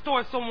try to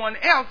restore someone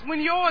else when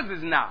yours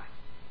is not?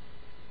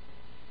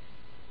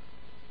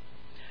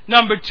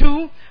 Number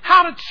two,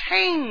 how to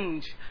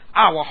change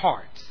our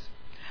hearts.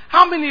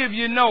 How many of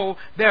you know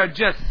there's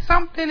just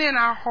something in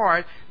our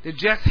heart that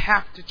just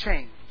have to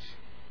change?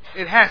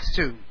 It has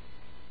to.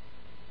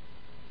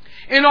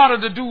 In order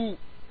to do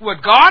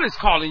what God is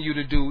calling you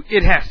to do,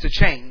 it has to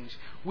change.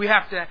 We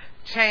have to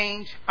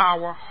change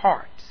our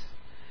hearts.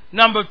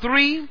 Number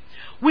three,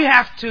 we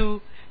have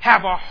to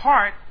have a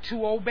heart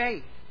to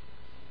obey.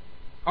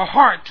 A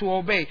heart to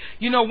obey.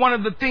 You know, one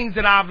of the things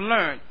that I've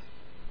learned,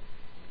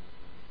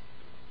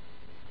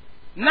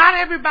 not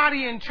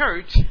everybody in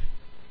church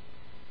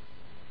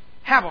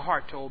have a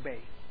heart to obey.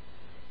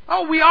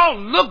 Oh, we all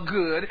look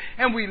good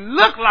and we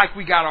look like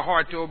we got a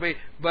heart to obey.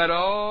 But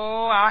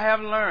I have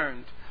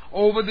learned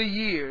over the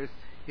years,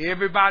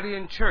 everybody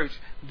in church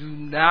do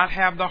not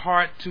have the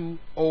heart to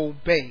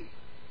obey.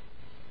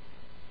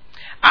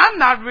 I'm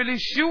not really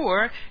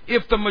sure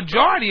if the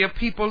majority of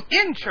people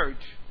in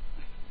church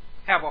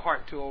have a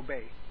heart to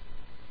obey.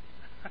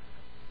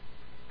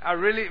 I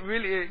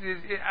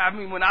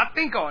mean, when I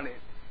think on it,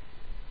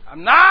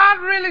 I'm not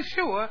really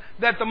sure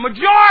that the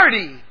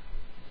majority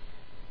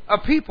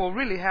of people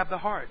really have the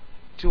heart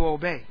to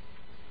obey.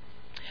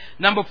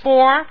 Number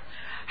four,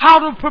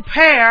 how to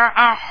prepare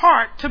our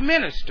heart to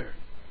minister.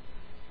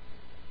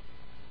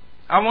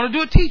 I want to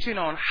do a teaching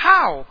on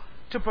how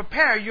to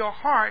prepare your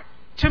heart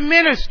to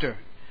minister.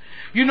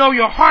 You know,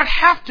 your heart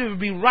has to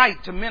be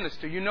right to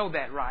minister. You know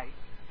that, right?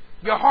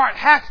 Your heart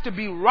has to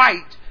be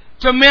right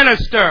to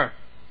minister.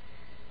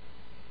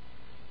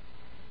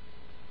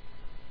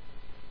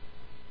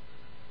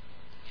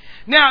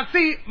 Now,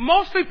 see,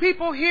 mostly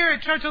people here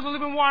at Church of the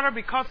Living Water,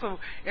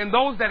 and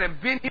those that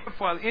have been here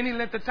for any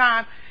length of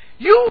time,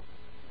 you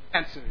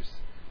have answers.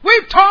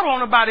 We've taught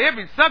on about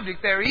every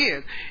subject there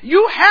is.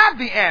 You have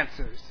the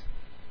answers.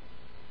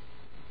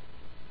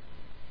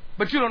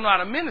 But you don't know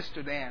how to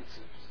minister the answers.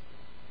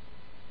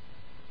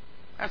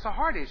 That's a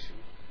hard issue.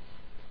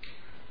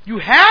 You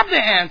have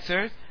the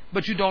answers,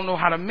 but you don't know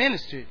how to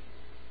minister it.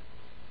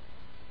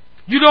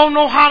 You don't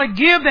know how to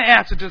give the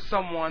answer to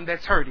someone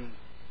that's hurting.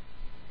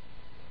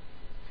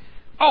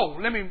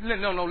 You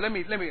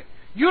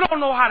don't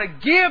know how to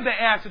give the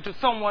answer to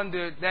someone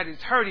that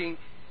is hurting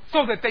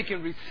so that they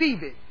can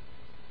receive it.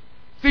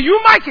 See,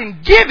 you might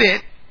can give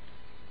it,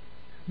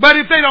 but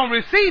if they don't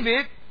receive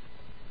it,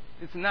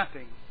 it's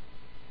nothing.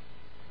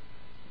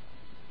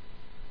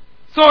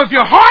 So if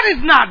your heart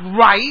is not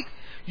right,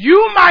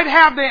 you might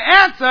have the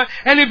answer,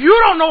 and if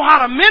you don't know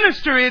how to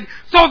minister it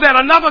so that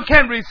another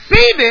can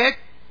receive it,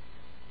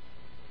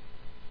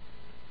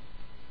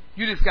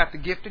 you just got the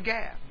gift of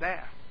gab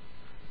there.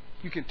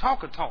 You can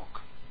talk a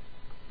talk.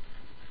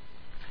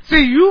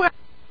 See,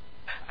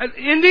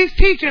 in these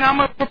teachings, I'm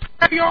going to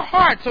prepare your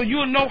heart so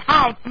you'll know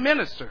how to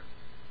minister.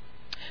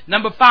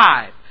 Number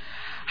 5,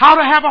 how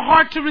to have a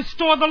heart to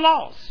restore the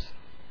lost.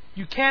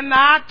 You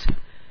cannot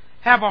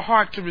have a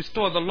heart to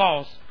restore the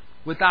lost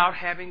without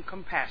having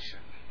compassion.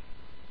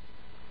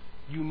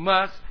 You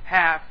must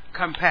have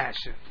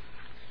compassion.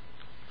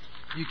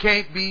 You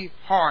can't be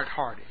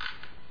hard-hearted.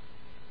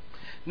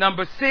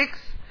 Number 6,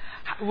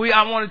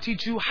 I want to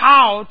teach you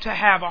how to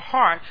have a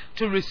heart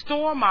to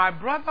restore my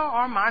brother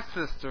or my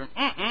sister.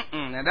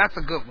 Now that's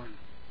a good one.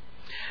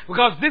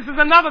 Because this is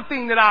another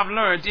thing that I've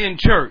learned in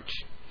church.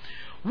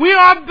 We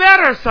are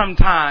better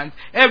sometimes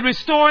at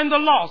restoring the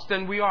lost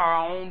than we are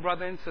our own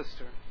brother and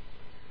sister.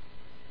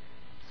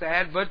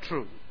 Sad but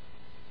true.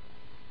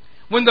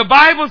 When the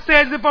Bible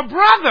says if a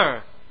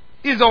brother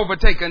is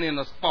overtaken in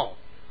a fault,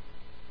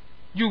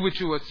 you which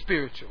you are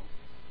spiritual,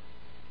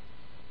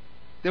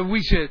 that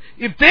we should,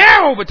 if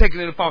they're overtaken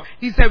in the fault,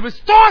 he said,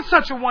 restore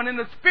such a one in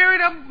the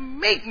spirit of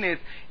meekness.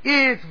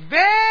 It's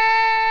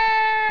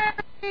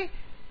very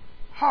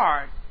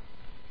hard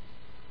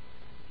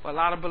for a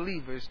lot of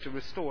believers to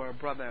restore a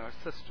brother or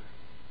sister.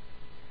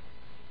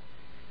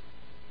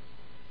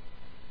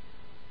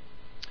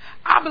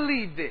 I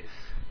believe this.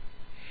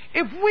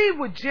 If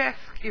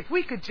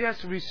we could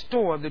just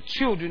restore the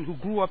children who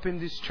grew up in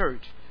this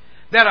church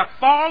that are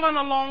fallen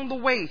along the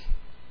way,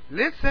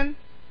 listen,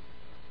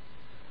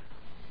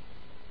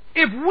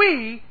 if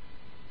we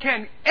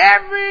can,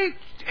 every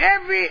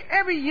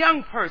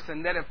young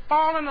person that have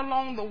fallen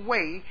along the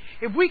way,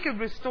 if we could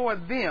restore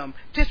them,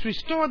 just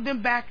restore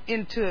them back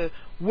into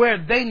where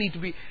they need to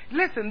be.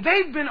 Listen,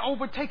 they've been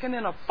overtaken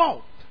in a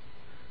fault.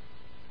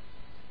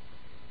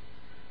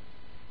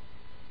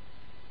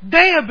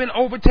 They have been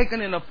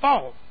overtaken in a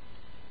fault.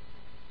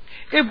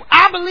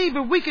 I believe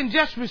if we can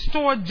just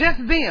restore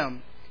just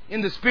them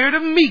in the spirit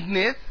of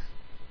meekness,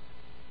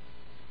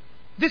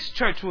 this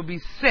church will be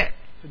set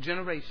for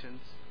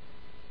generations.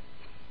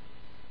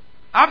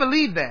 I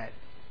believe that.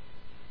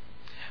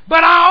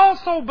 But I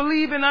also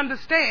believe and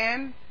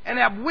understand and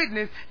have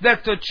witnessed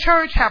that the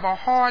church have a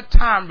hard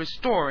time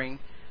restoring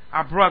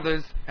our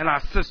brothers and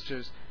our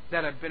sisters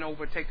that have been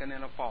overtaken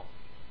in a fault.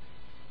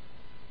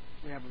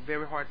 We have a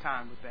very hard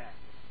time with that.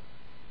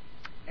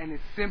 And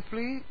it's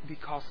simply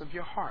because of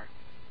your heart.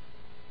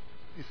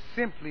 It's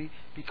simply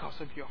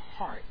because of your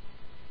heart.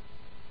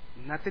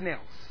 Nothing else.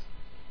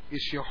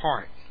 It's your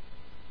heart.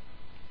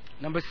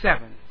 Number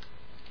 7.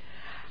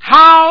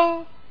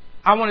 I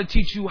want to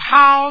teach you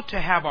how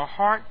to have a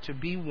heart to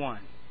be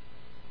one.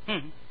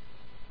 And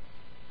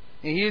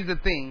here's the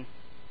thing.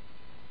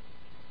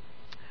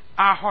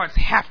 Our hearts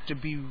have to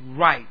be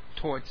right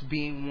towards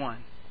being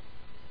one.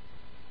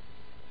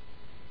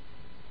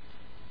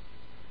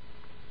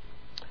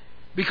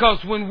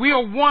 Because when we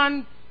are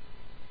one,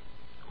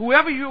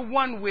 whoever you're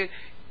one with,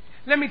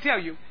 let me tell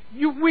you,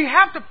 we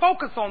have to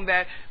focus on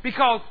that,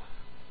 because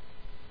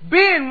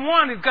being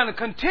one is going to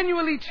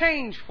continually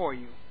change for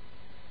you.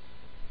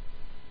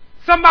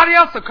 Somebody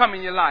else will come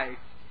in your life.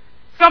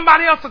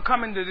 Somebody else will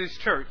come into this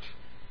church.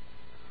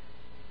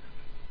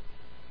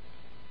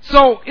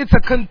 So it's a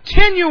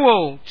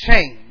continual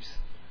change.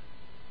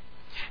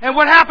 And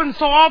what happens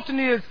so often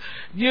is,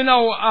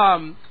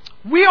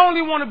 we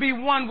only want to be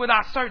one with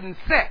our certain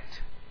set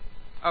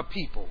of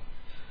people.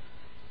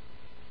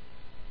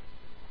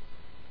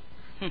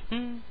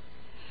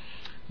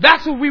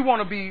 That's who we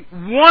want to be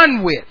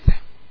one with.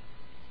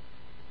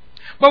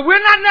 But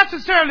we're not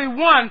necessarily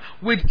one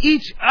with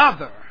each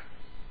other.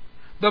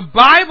 The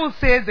Bible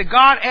says that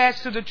God adds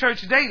to the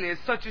church daily as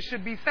such as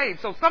should be saved.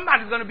 So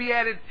somebody's going to be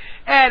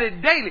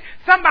added daily.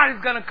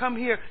 Somebody's going to come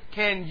here.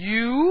 Can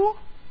you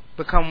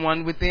become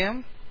one with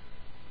them?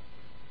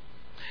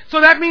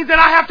 So that means that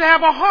I have to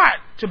have a heart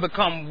to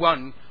become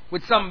one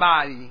with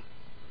somebody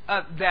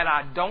that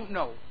I don't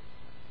know.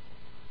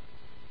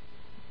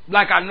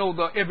 Like I know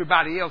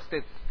everybody else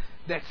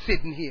that's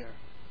sitting here.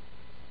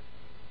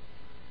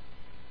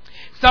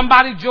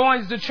 Somebody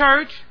joins the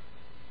church.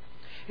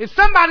 If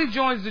somebody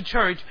joins the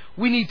church,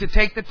 we need to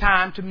take the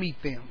time to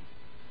meet them.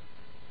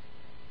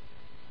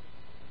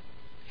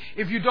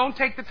 If you don't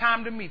take the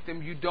time to meet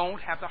them, you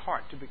don't have the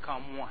heart to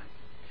become one.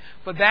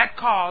 For that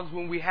cause,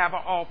 when we have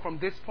from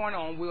this point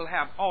on, we'll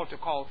have altar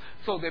calls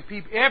so that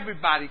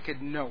everybody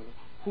could know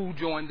who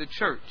joined the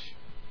church,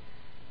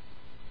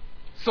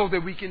 so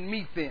that we can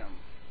meet them.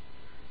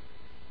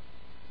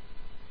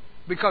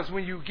 Because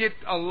when you get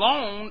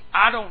alone,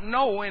 I don't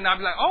know, and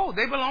I'm like, oh,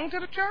 they belong to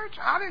the church?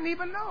 I didn't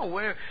even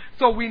know.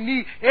 So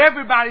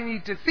everybody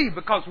needs to see.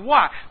 Because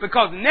why?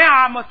 Because now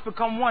I must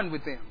become one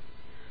with them.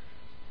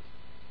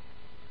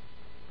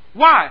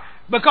 Why?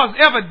 Because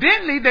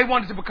evidently they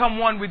wanted to become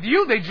one with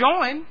you. They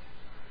joined.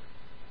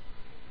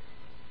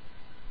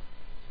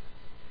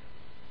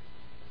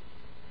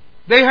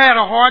 They had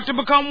a heart to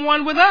become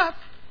one with us.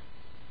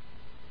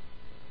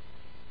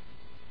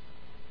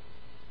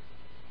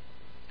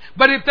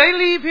 But if they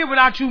leave here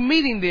without you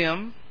meeting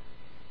them,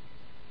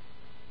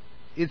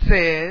 it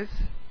says,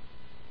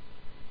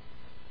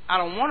 I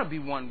don't want to be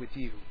one with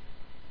you.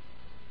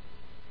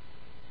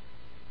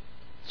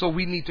 So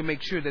we need to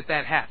make sure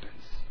that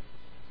happens.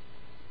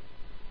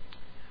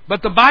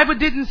 But the Bible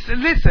didn't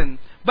listen.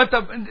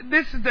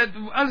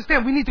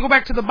 Understand, we need to go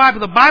back to the Bible.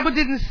 The Bible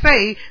didn't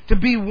say to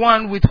be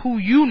one with who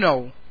you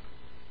know.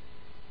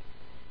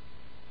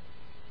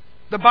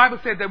 The Bible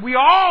said that we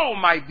all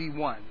might be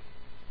one.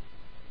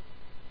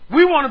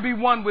 We want to be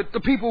one with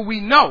the people we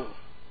know.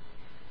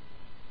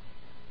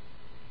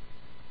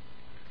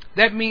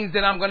 That means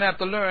that I'm going to have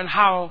to learn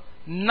how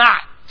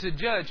not to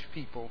judge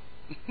people.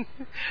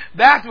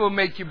 That will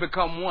make you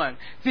become one.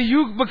 See,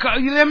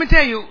 let me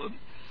tell you,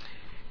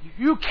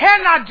 you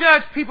cannot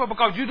judge people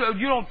because you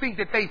don't think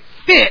that they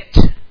fit.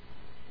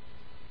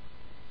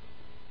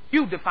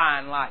 You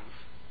define life.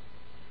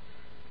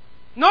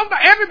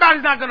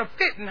 Everybody's not going to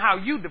fit in how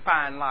you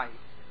define life.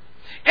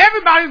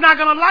 Everybody's not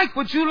going to like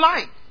what you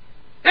like.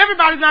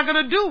 Everybody's not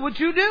going to do what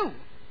you do.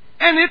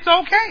 And it's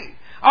okay.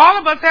 All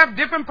of us have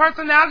different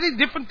personalities,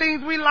 different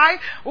things we like.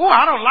 Oh,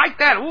 I don't like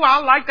that. Oh, I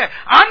like that.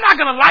 I'm not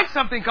going to like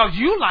something because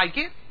you like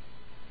it.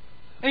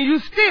 And you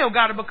still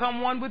got to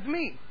become one with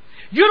me.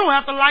 You don't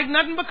have to like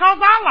nothing because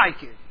I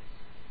like it.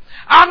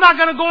 I'm not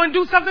going to go and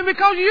do something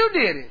because you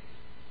did it.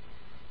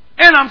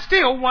 And I'm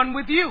still one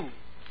with you.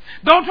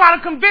 Don't try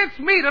to convince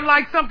me to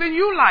like something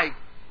you like.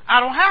 I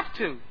don't have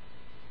to.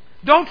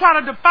 Don't try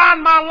to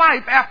define my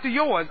life after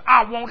yours.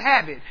 I won't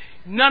have it.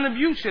 None of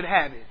you should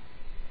have it.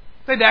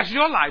 Say, that's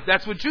your life.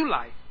 That's what you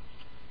like.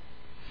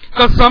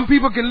 Because some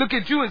people can look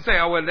at you and say,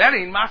 oh, well, that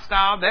ain't my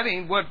style. That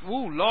ain't what,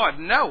 ooh, Lord,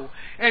 no.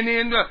 And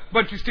then,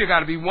 but you still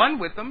got to be one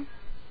with them.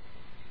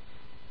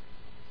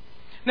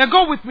 Now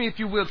go with me, if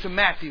you will, to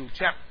Matthew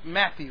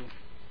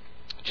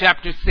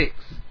chapter 6.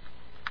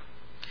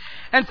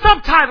 And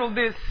subtitle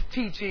this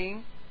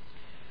teaching,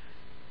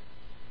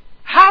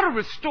 How to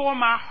Restore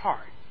My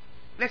Heart.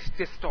 Let's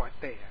just start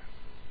there.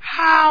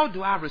 How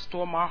do I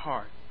restore my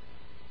heart?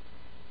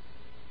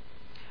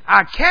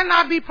 I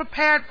cannot be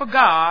prepared for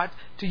God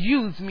to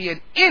use me at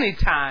any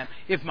time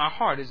if my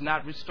heart is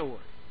not restored.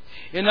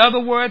 In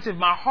other words, if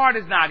my heart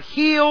is not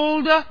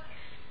healed,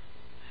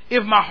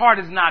 if my heart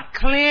is not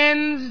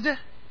cleansed,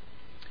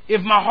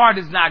 if my heart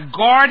is not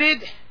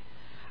guarded,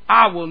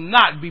 I will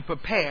not be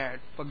prepared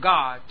for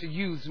God to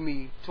use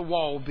me to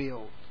wall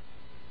build.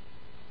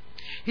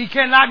 He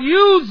cannot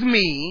use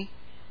me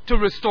to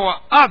restore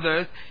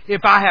others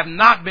if I have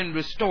not been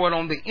restored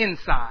on the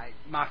inside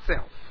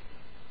myself.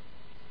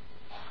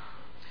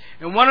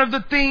 And one of the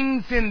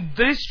things in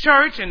this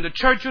church, in the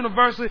church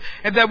university,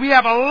 is that we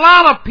have a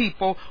lot of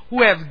people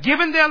who have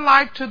given their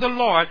life to the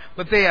Lord,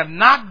 but they have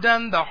not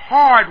done the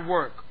hard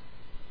work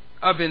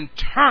of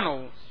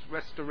internal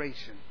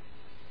restoration.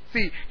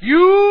 See,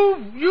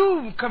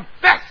 you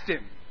confessed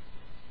Him.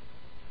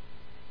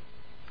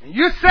 And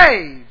you're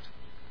saved.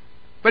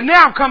 But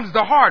now comes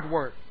the hard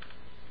work.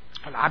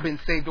 Well, I've been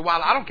saved a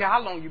while. I don't care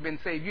how long you've been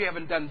saved. You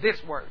haven't done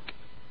this work.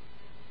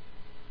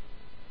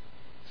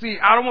 See,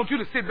 I don't want you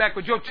to sit back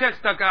with your chest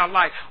stuck out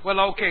like, well,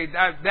 okay,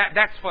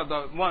 that's for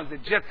the ones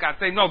that just got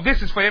saved. No,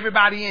 this is for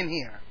everybody in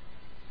here.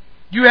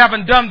 You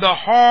haven't done the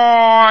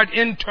hard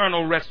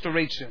internal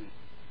restoration.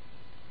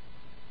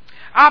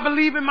 I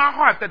believe in my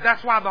heart that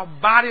that's why the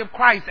body of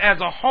Christ as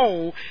a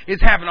whole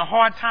is having a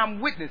hard time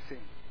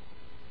witnessing.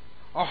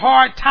 A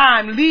hard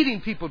time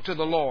leading people to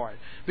the Lord.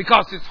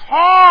 Because it's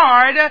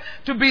hard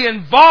to be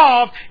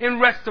involved in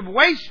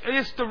restoration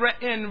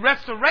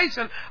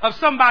of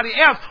somebody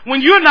else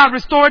when you're not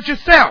restored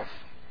yourself.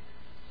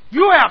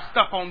 You have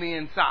stuff on the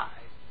inside.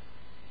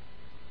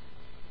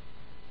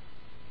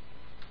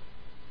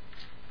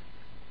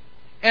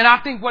 And I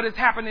think what has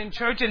happened in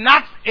church, and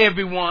not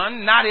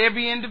everyone, not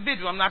every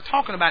individual, I'm not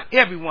talking about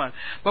everyone,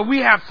 but we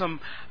have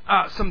some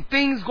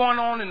things going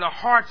on in the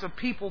hearts of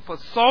people for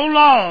so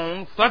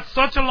long,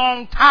 such a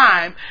long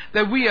time,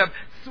 that we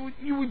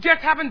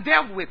just haven't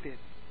dealt with it.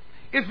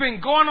 It's been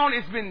going on,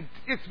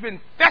 it's been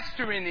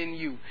festering in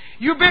you.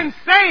 You've been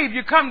saved,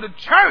 you come to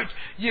church,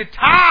 you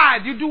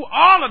tithe, you do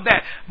all of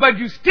that, but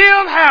you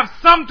still have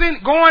something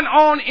going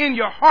on in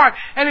your heart,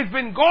 and it's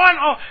been going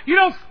on. You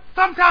know,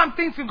 sometimes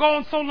things can go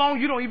on so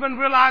long you don't even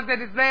realize that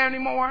it's there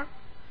anymore.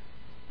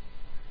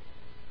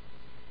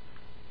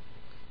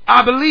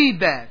 I believe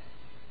that.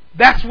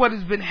 That's what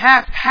has been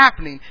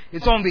happening.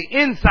 It's on the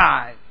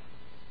inside.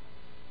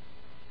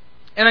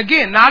 And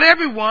again, not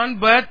everyone,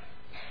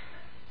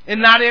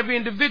 and not every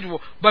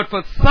individual. But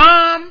for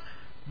some,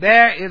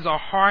 there is a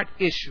heart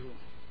issue.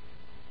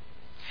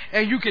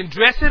 And you can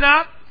dress it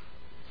up.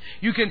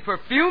 You can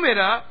perfume it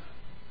up.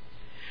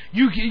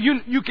 You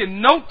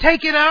can note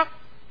take it up.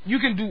 You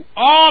can do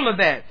all of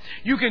that.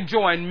 You can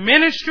join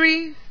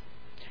ministries.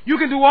 You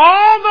can do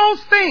all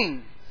those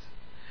things.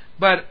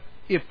 But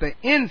if the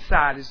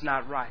inside is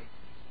not right,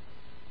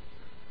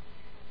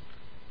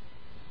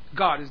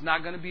 God is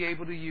not going to be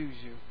able to use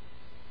you.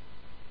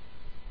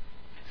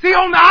 See,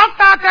 on the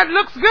outside, that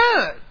looks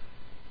good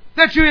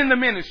that you're in the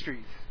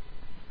ministries.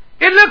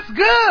 It looks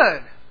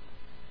good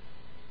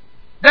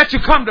that you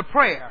come to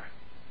prayer.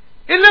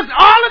 All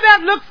of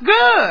that looks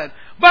good,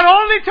 but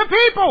only to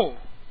people.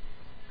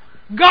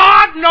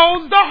 God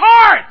knows the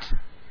heart.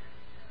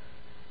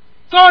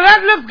 So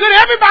that looks good.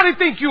 Everybody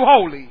think you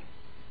holy.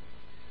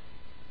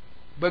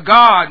 But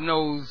God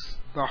knows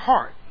the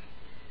heart.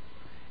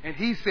 And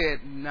He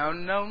said,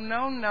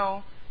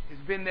 no.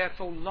 It's been there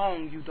so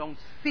long you don't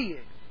see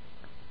it.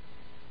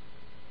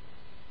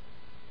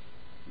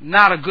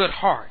 Not a good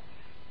heart.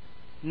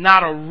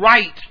 Not a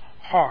right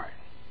heart.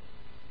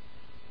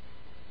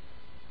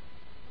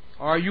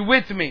 Are you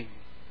with me?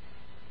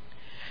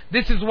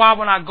 This is why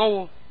when I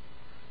go,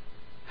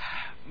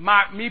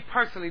 me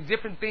personally,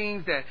 different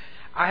things that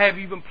I have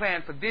even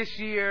planned for this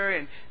year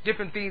and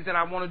different things that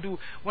I want to do,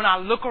 when I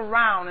look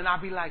around and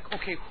I'll be like,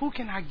 okay, who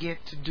can I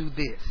get to do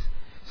this?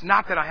 It's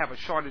not that I have a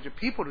shortage of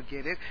people to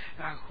get it.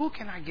 Who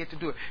can I get to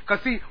do it?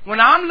 Because see,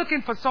 when I'm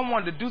looking for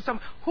someone to do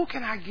something, who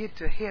can I get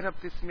to head up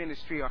this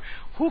ministry? Or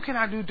who can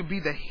I do to be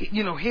the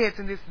heads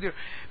in this?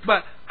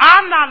 But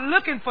I'm not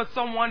looking for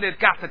someone that's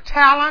got the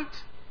talent.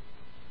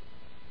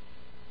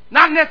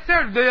 Not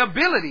necessarily the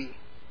ability.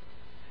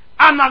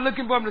 I'm not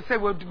looking for them to say,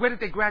 well, where did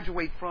they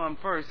graduate from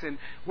first? And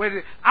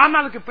I'm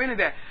not looking for any of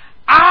that.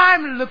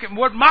 I'm looking,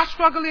 what my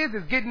struggle is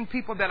getting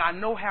people that I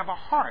know have a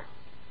heart.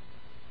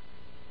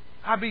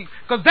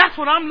 Because that's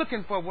what I'm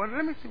looking for. Well,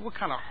 let me see what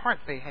kind of heart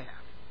they have.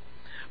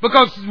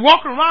 Because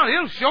walking around,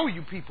 it'll show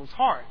you people's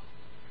heart.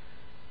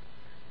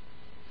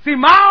 See,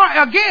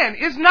 again,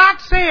 it's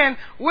not saying,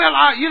 well,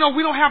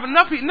 we don't have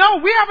enough people. No,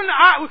 we haven't.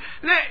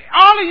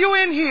 All of you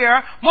in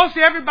here,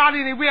 mostly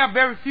everybody, we have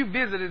very few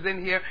visitors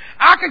in here.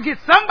 I could get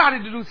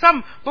somebody to do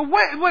something. But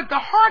what the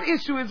heart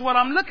issue is what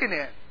I'm looking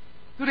at.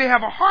 Do they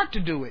have a heart to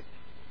do it?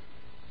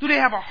 Do they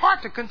have a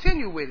heart to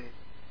continue with it?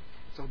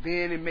 So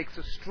then it makes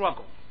a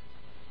struggle.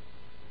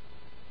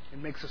 It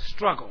makes a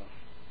struggle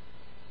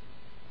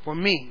for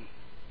me.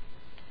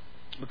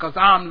 Because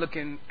I'm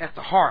looking at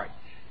the heart.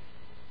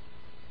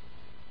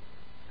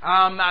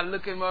 I'm not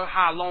looking at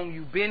how long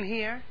you've been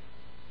here.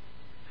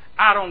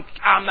 I'm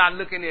not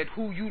looking at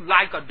who you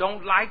like or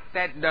don't like.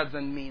 That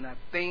doesn't mean a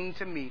thing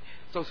to me.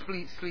 So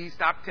please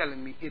stop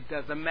telling me it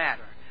doesn't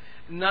matter.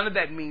 None of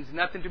that means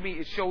nothing to me.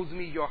 It shows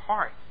me your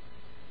heart.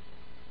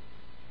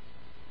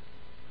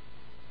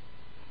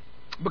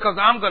 Because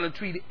I'm going to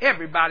treat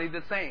everybody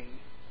the same.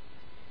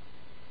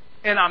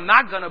 And I'm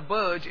not going to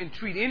budge and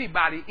treat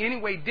anybody any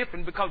way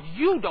different because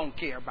you don't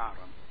care about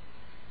them.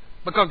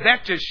 Because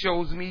that just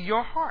shows me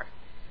your heart.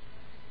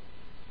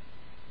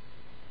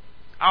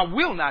 I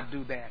will not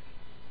do that.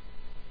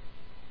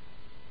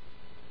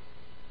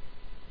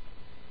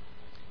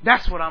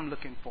 That's what I'm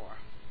looking for.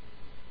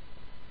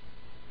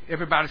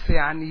 Everybody say,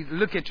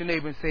 look at your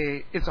neighbor and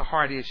say, it's a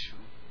heart issue.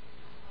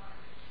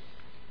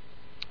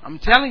 I'm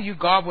telling you,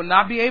 God will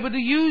not be able to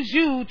use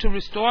you to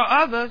restore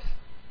others.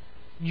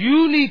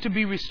 You need to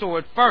be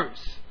restored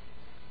first.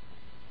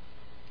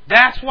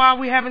 That's why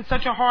we're having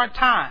such a hard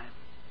time.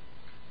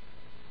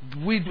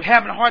 We're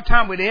having a hard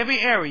time with every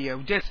area,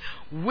 just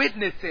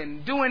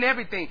witnessing, doing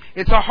everything.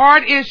 It's a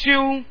hard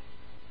issue.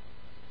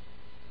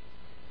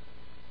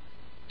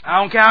 I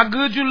don't care how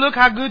good you look,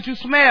 how good you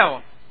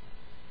smell.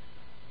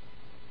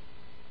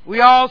 We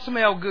all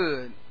smell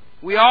good.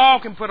 We all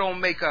can put on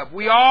makeup.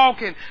 We all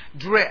can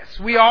dress.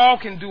 We all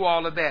can do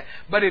all of that.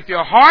 But if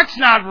your heart's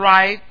not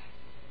right,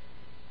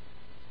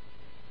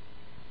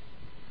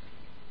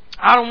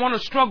 I don't want to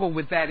struggle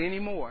with that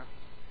anymore.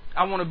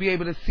 I want to be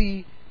able to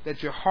see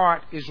that your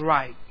heart is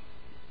right.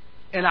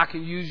 And I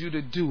can use you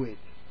to do it.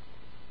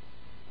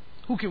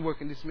 Who can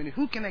work in this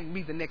ministry? Who can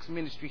be the next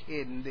ministry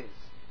head in this?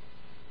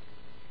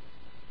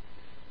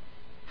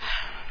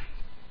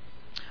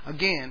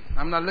 Again,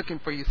 I'm not looking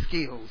for your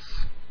skills.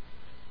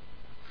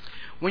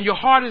 When your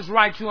heart is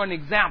right, you're an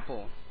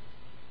example.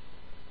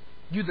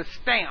 You're the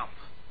stamp.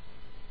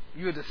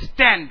 You're the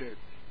standard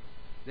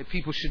that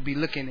people should be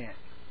looking at.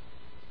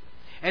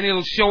 And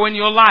it'll show in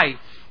your life.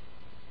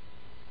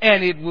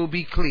 And it will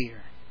be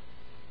clear.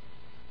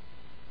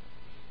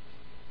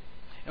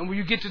 And when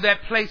you get to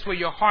that place where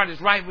your heart is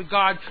right with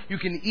God, you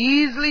can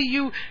easily,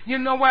 you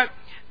know what?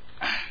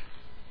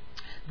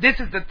 This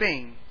is the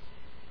thing.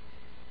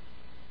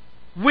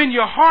 When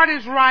your heart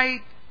is right,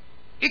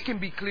 it can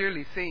be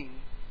clearly seen.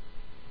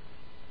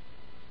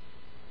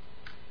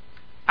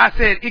 I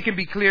said it can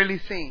be clearly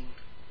seen.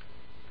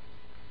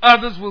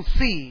 Others will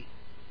see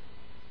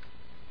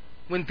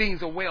when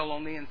things are well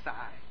on the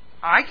inside.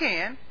 I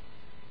can.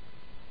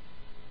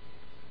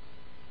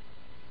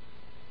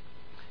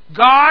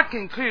 God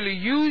can clearly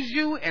use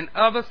you, and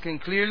others can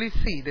clearly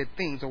see that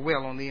things are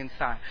well on the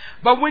inside.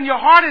 But when your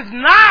heart is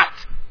not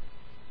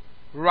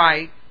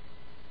right,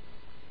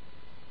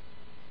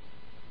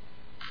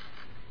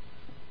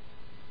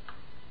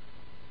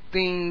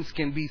 things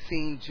can be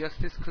seen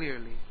just as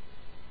clearly.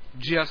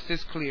 Just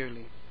as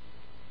clearly.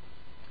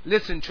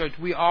 Listen, church,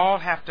 we all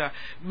have to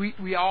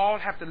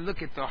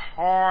look at the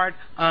hard,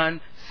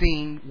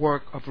 unseen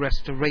work of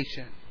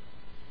restoration.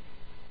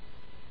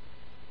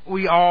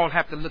 We all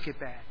have to look at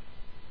that.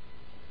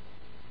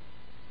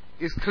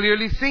 It's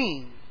clearly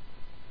seen.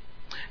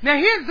 Now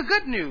here's the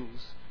good news.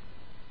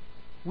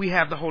 We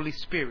have the Holy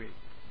Spirit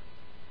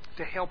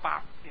to help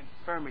our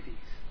infirmities,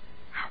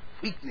 our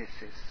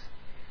weaknesses,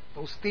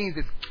 those things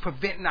that's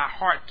preventing our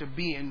heart to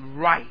being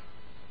right.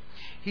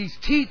 He's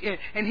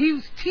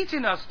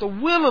teaching us the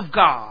will of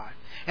God,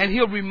 and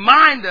He'll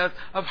remind us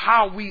of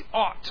how we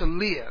ought to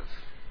live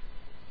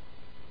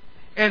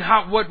and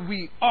what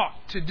we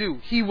ought to do.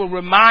 He will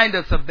remind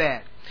us of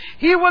that.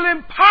 He will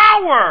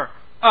empower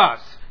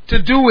us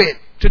to do it,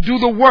 to do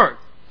the work.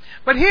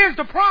 But here's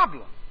the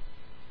problem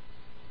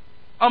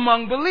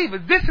among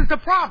believers. This is the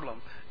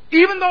problem.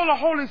 Even though the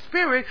Holy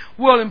Spirit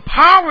will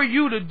empower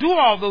you to do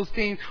all those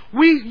things,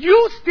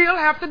 you still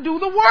have to do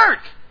the work.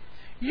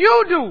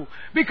 You do.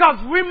 Because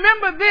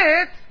remember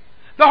this,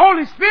 the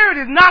Holy Spirit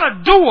is not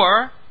a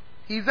doer,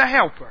 He's a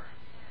helper.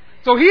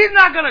 So He's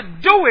not going to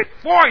do it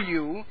for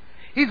you.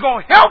 He's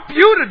going to help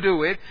you to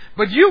do it,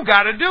 but you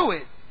got to do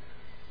it.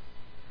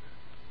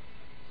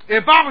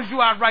 If I was you,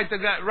 I'd write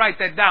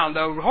that down.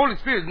 The Holy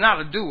Spirit is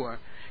not a doer.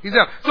 He's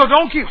there. So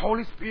don't keep,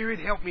 Holy Spirit,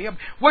 help me. Help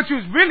me. What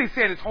you're really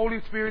saying is, Holy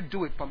Spirit,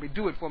 do it for me,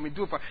 do it for me,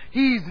 do it for me.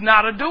 He's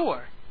not a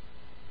doer.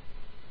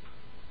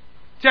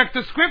 Check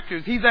the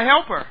scriptures. He's a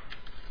helper.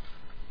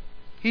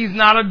 He's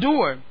not a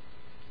doer.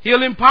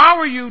 He'll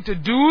empower you to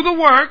do the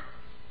work,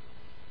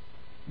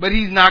 but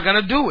he's not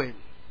going to do it.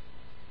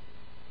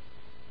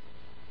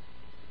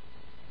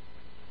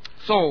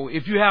 So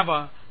if you have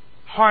a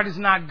heart is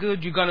not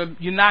good,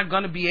 you're not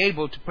going to be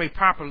able to pray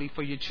properly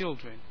for your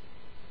children.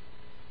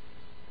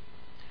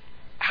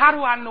 How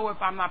do I know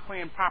if I'm not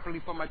praying properly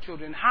for my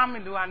children? How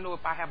many do I know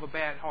if I have a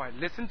bad heart?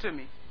 Listen to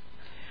me.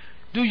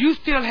 Do you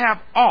still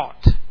have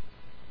aught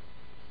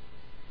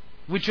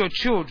with your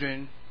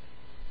children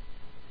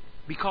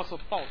because of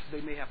faults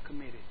they may have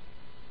committed?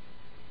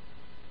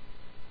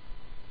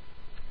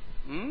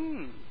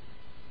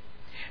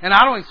 And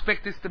I don't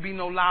expect this to be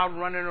no loud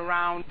running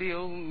around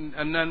deal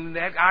and none of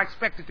that. I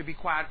expect it to be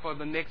quiet for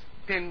the next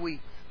 10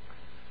 weeks.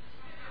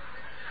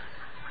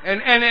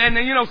 And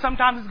you know,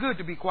 sometimes it's good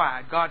to be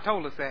quiet. God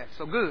told us that,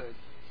 so good.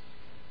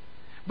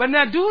 But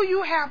now, do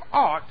you have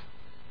aught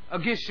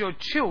against your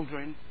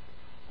children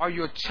or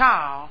your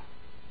child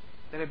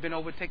that have been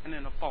overtaken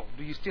in a fault?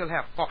 Do you still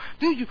have fault?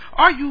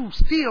 Are you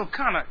still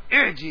kind of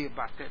edgy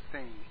about that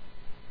thing?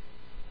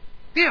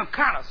 Still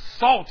kind of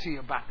salty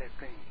about that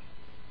thing?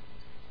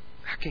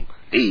 I can't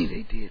believe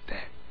they did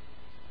that.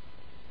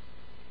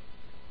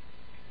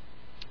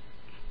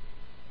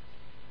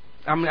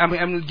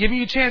 I'm giving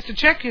you a chance to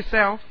check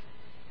yourself.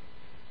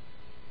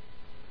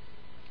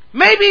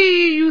 Maybe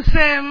you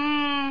say,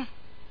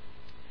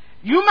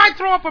 you might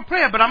throw up a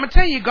prayer, but I'm going to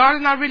tell you, God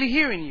is not really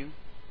hearing you.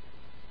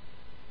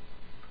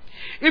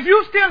 If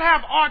you still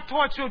have aught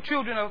towards your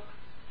children of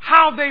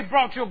how they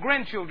brought your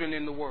grandchildren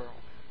in the world,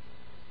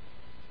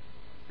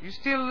 you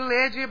still a little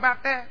edgy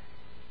about that?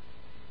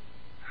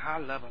 I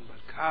love them, but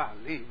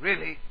golly,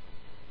 really?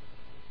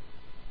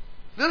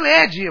 A little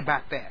edgy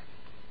about that.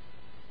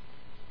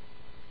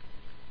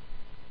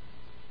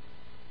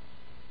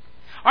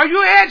 Are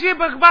you edgy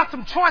about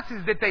some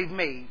choices that they've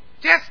made?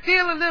 Just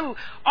still a little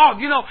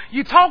off. You know,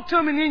 you talk to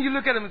them and then you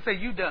look at them and say,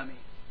 you dummy.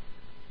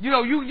 You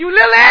know, you a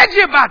little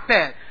edgy about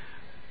that.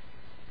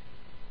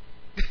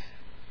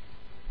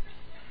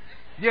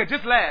 Yeah,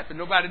 just laugh and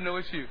nobody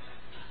knows it's you.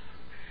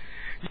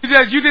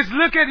 You just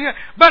look at him.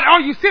 But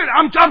are you serious?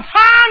 I'm trying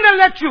to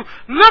let you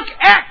look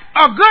at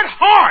a good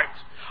heart,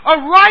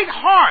 a right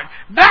heart.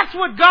 That's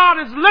what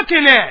God is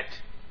looking at.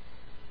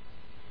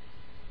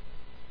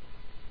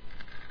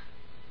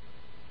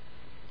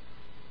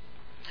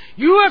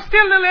 You are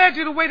still a little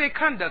edgy the way their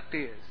conduct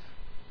is.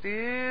 Still,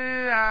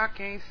 I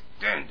can't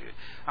stand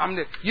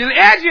it. You're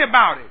edgy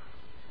about it.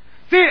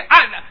 See,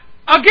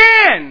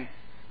 again,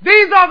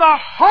 these are the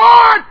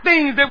hard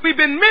things that we've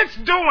been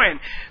misdoing.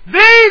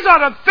 These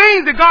are the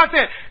things that God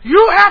said,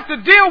 you have to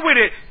deal with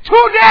it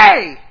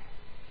today.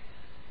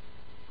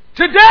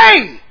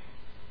 Today.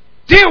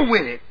 Deal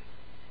with it.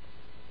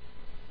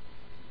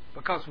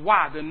 Because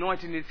why? The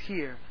anointing is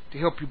here to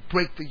help you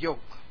break the yoke.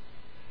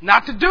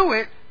 Not to do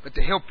it, but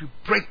to help you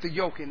break the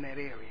yoke in that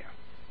area.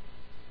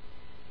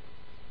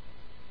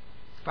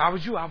 If I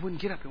was you, I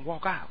wouldn't get up and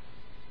walk out.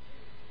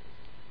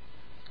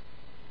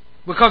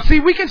 Because, see,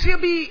 we can still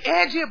be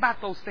edgy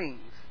about those things.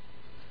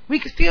 We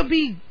can still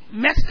be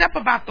messed up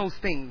about those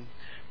things.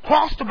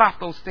 Crossed about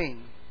those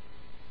things.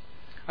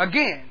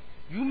 Again,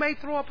 you may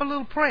throw up a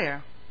little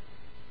prayer,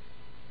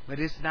 but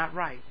it's not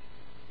right.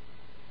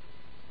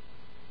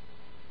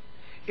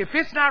 If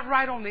it's not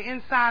right on the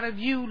inside of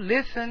you,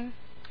 listen,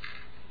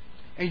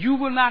 and you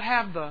will not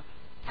have the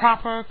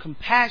proper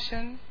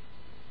compassion,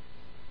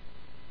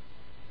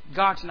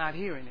 God's not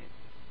hearing it.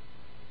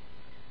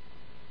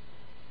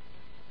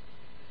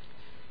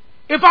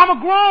 If I'm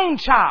a grown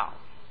child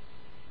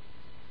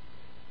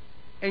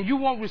and you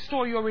won't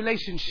restore your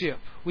relationship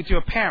with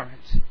your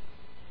parents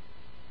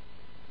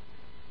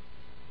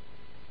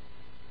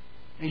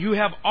and you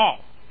have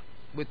aught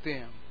with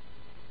them,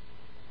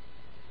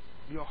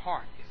 your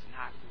heart is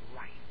not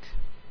right.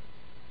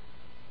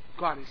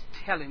 God is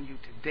telling you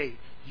today,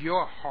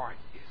 your heart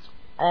is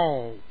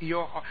all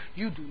your heart.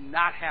 You do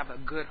not have a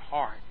good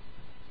heart.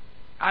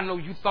 I know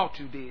you thought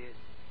you did,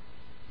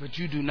 but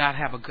you do not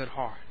have a good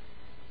heart.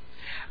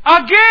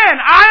 Again,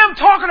 I am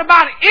talking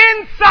about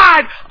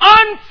inside,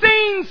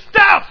 unseen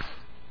stuff.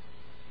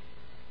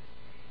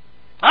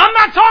 I'm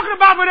not talking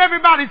about what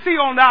everybody see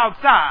on the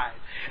outside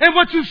and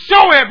what you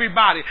show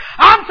everybody.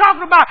 I'm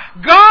talking about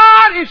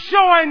God is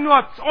showing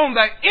what's on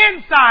the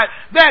inside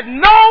that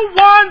no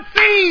one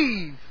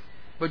sees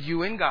but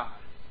you and God.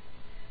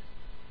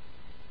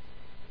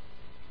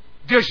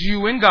 Just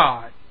you and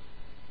God.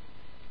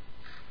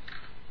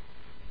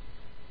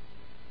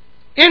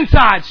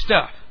 Inside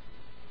stuff.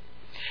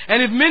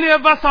 And if many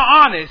of us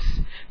are honest,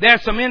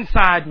 there's some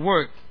inside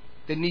work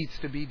that needs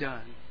to be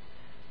done.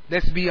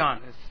 Let's be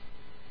honest.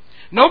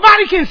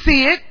 Nobody can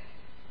see it.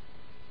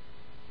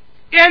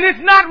 And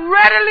it's not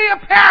readily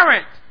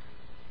apparent.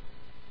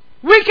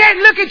 We can't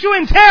look at you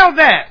and tell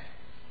that.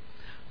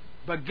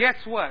 But guess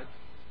what?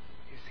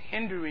 It's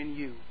hindering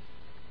you.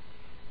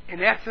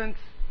 In essence,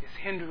 it's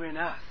hindering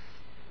us?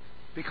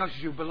 Because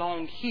you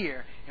belong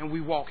here and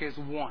we walk as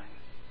one.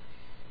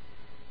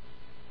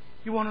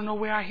 You want to know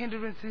where our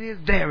hindrance is?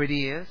 There it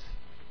is.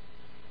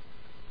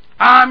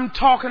 I'm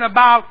talking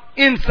about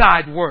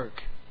inside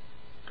work.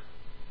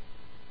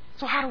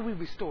 So how do we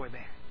restore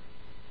that?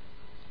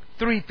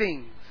 3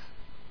 things.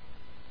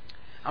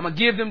 I'm going to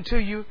give them to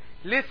you.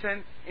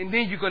 Listen, and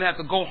then you're going to have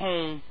to go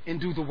home and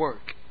do the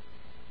work.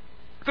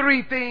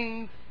 3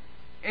 things,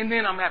 and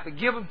then I'm going to have to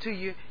give them to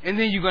you, and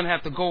then you're going to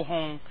have to go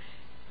home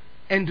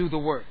and do the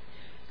work.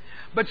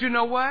 But you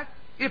know what?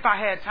 If I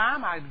had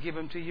time, I'd give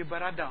them to you,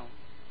 but I don't.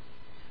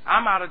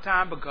 I'm out of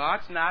time, but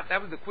God's not.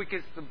 That was the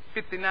quickest of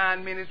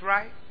 59 minutes,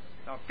 right?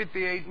 Or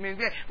 58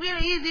 minutes.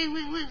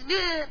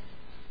 Good.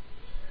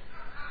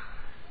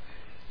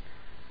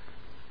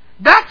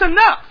 That's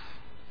enough.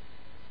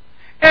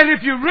 And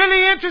if you're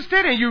really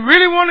interested and you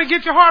really want to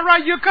get your heart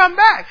right, you'll come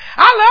back.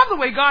 I love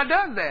the way God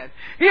does that.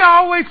 He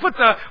always put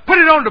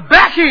it on the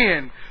back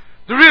end,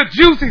 the real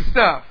juicy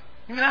stuff.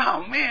 You know,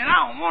 oh man,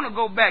 I don't want to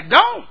go back.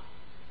 Don't.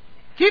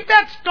 Keep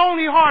that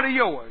stony heart of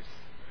yours.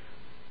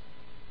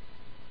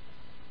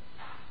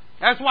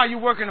 That's why you're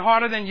working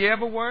harder than you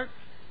ever worked.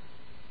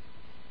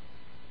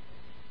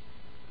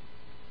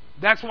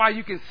 That's why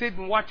you can sit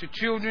and watch your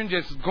children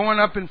just going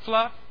up in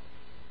fluff.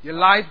 Your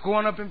life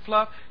going up in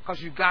fluff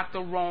because you got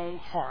the wrong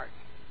heart.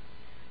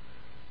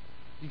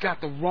 You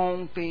got the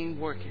wrong thing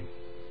working.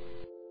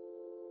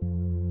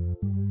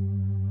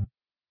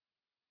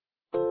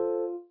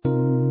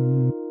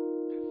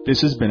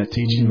 This has been a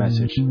teaching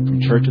message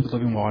from Church of the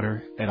Living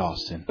Water at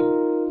Austin.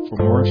 For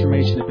more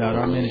information about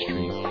our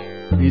ministry,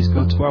 please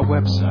go to our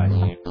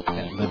website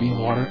at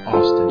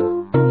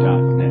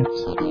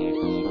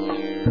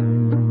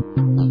livingwateraustin.net.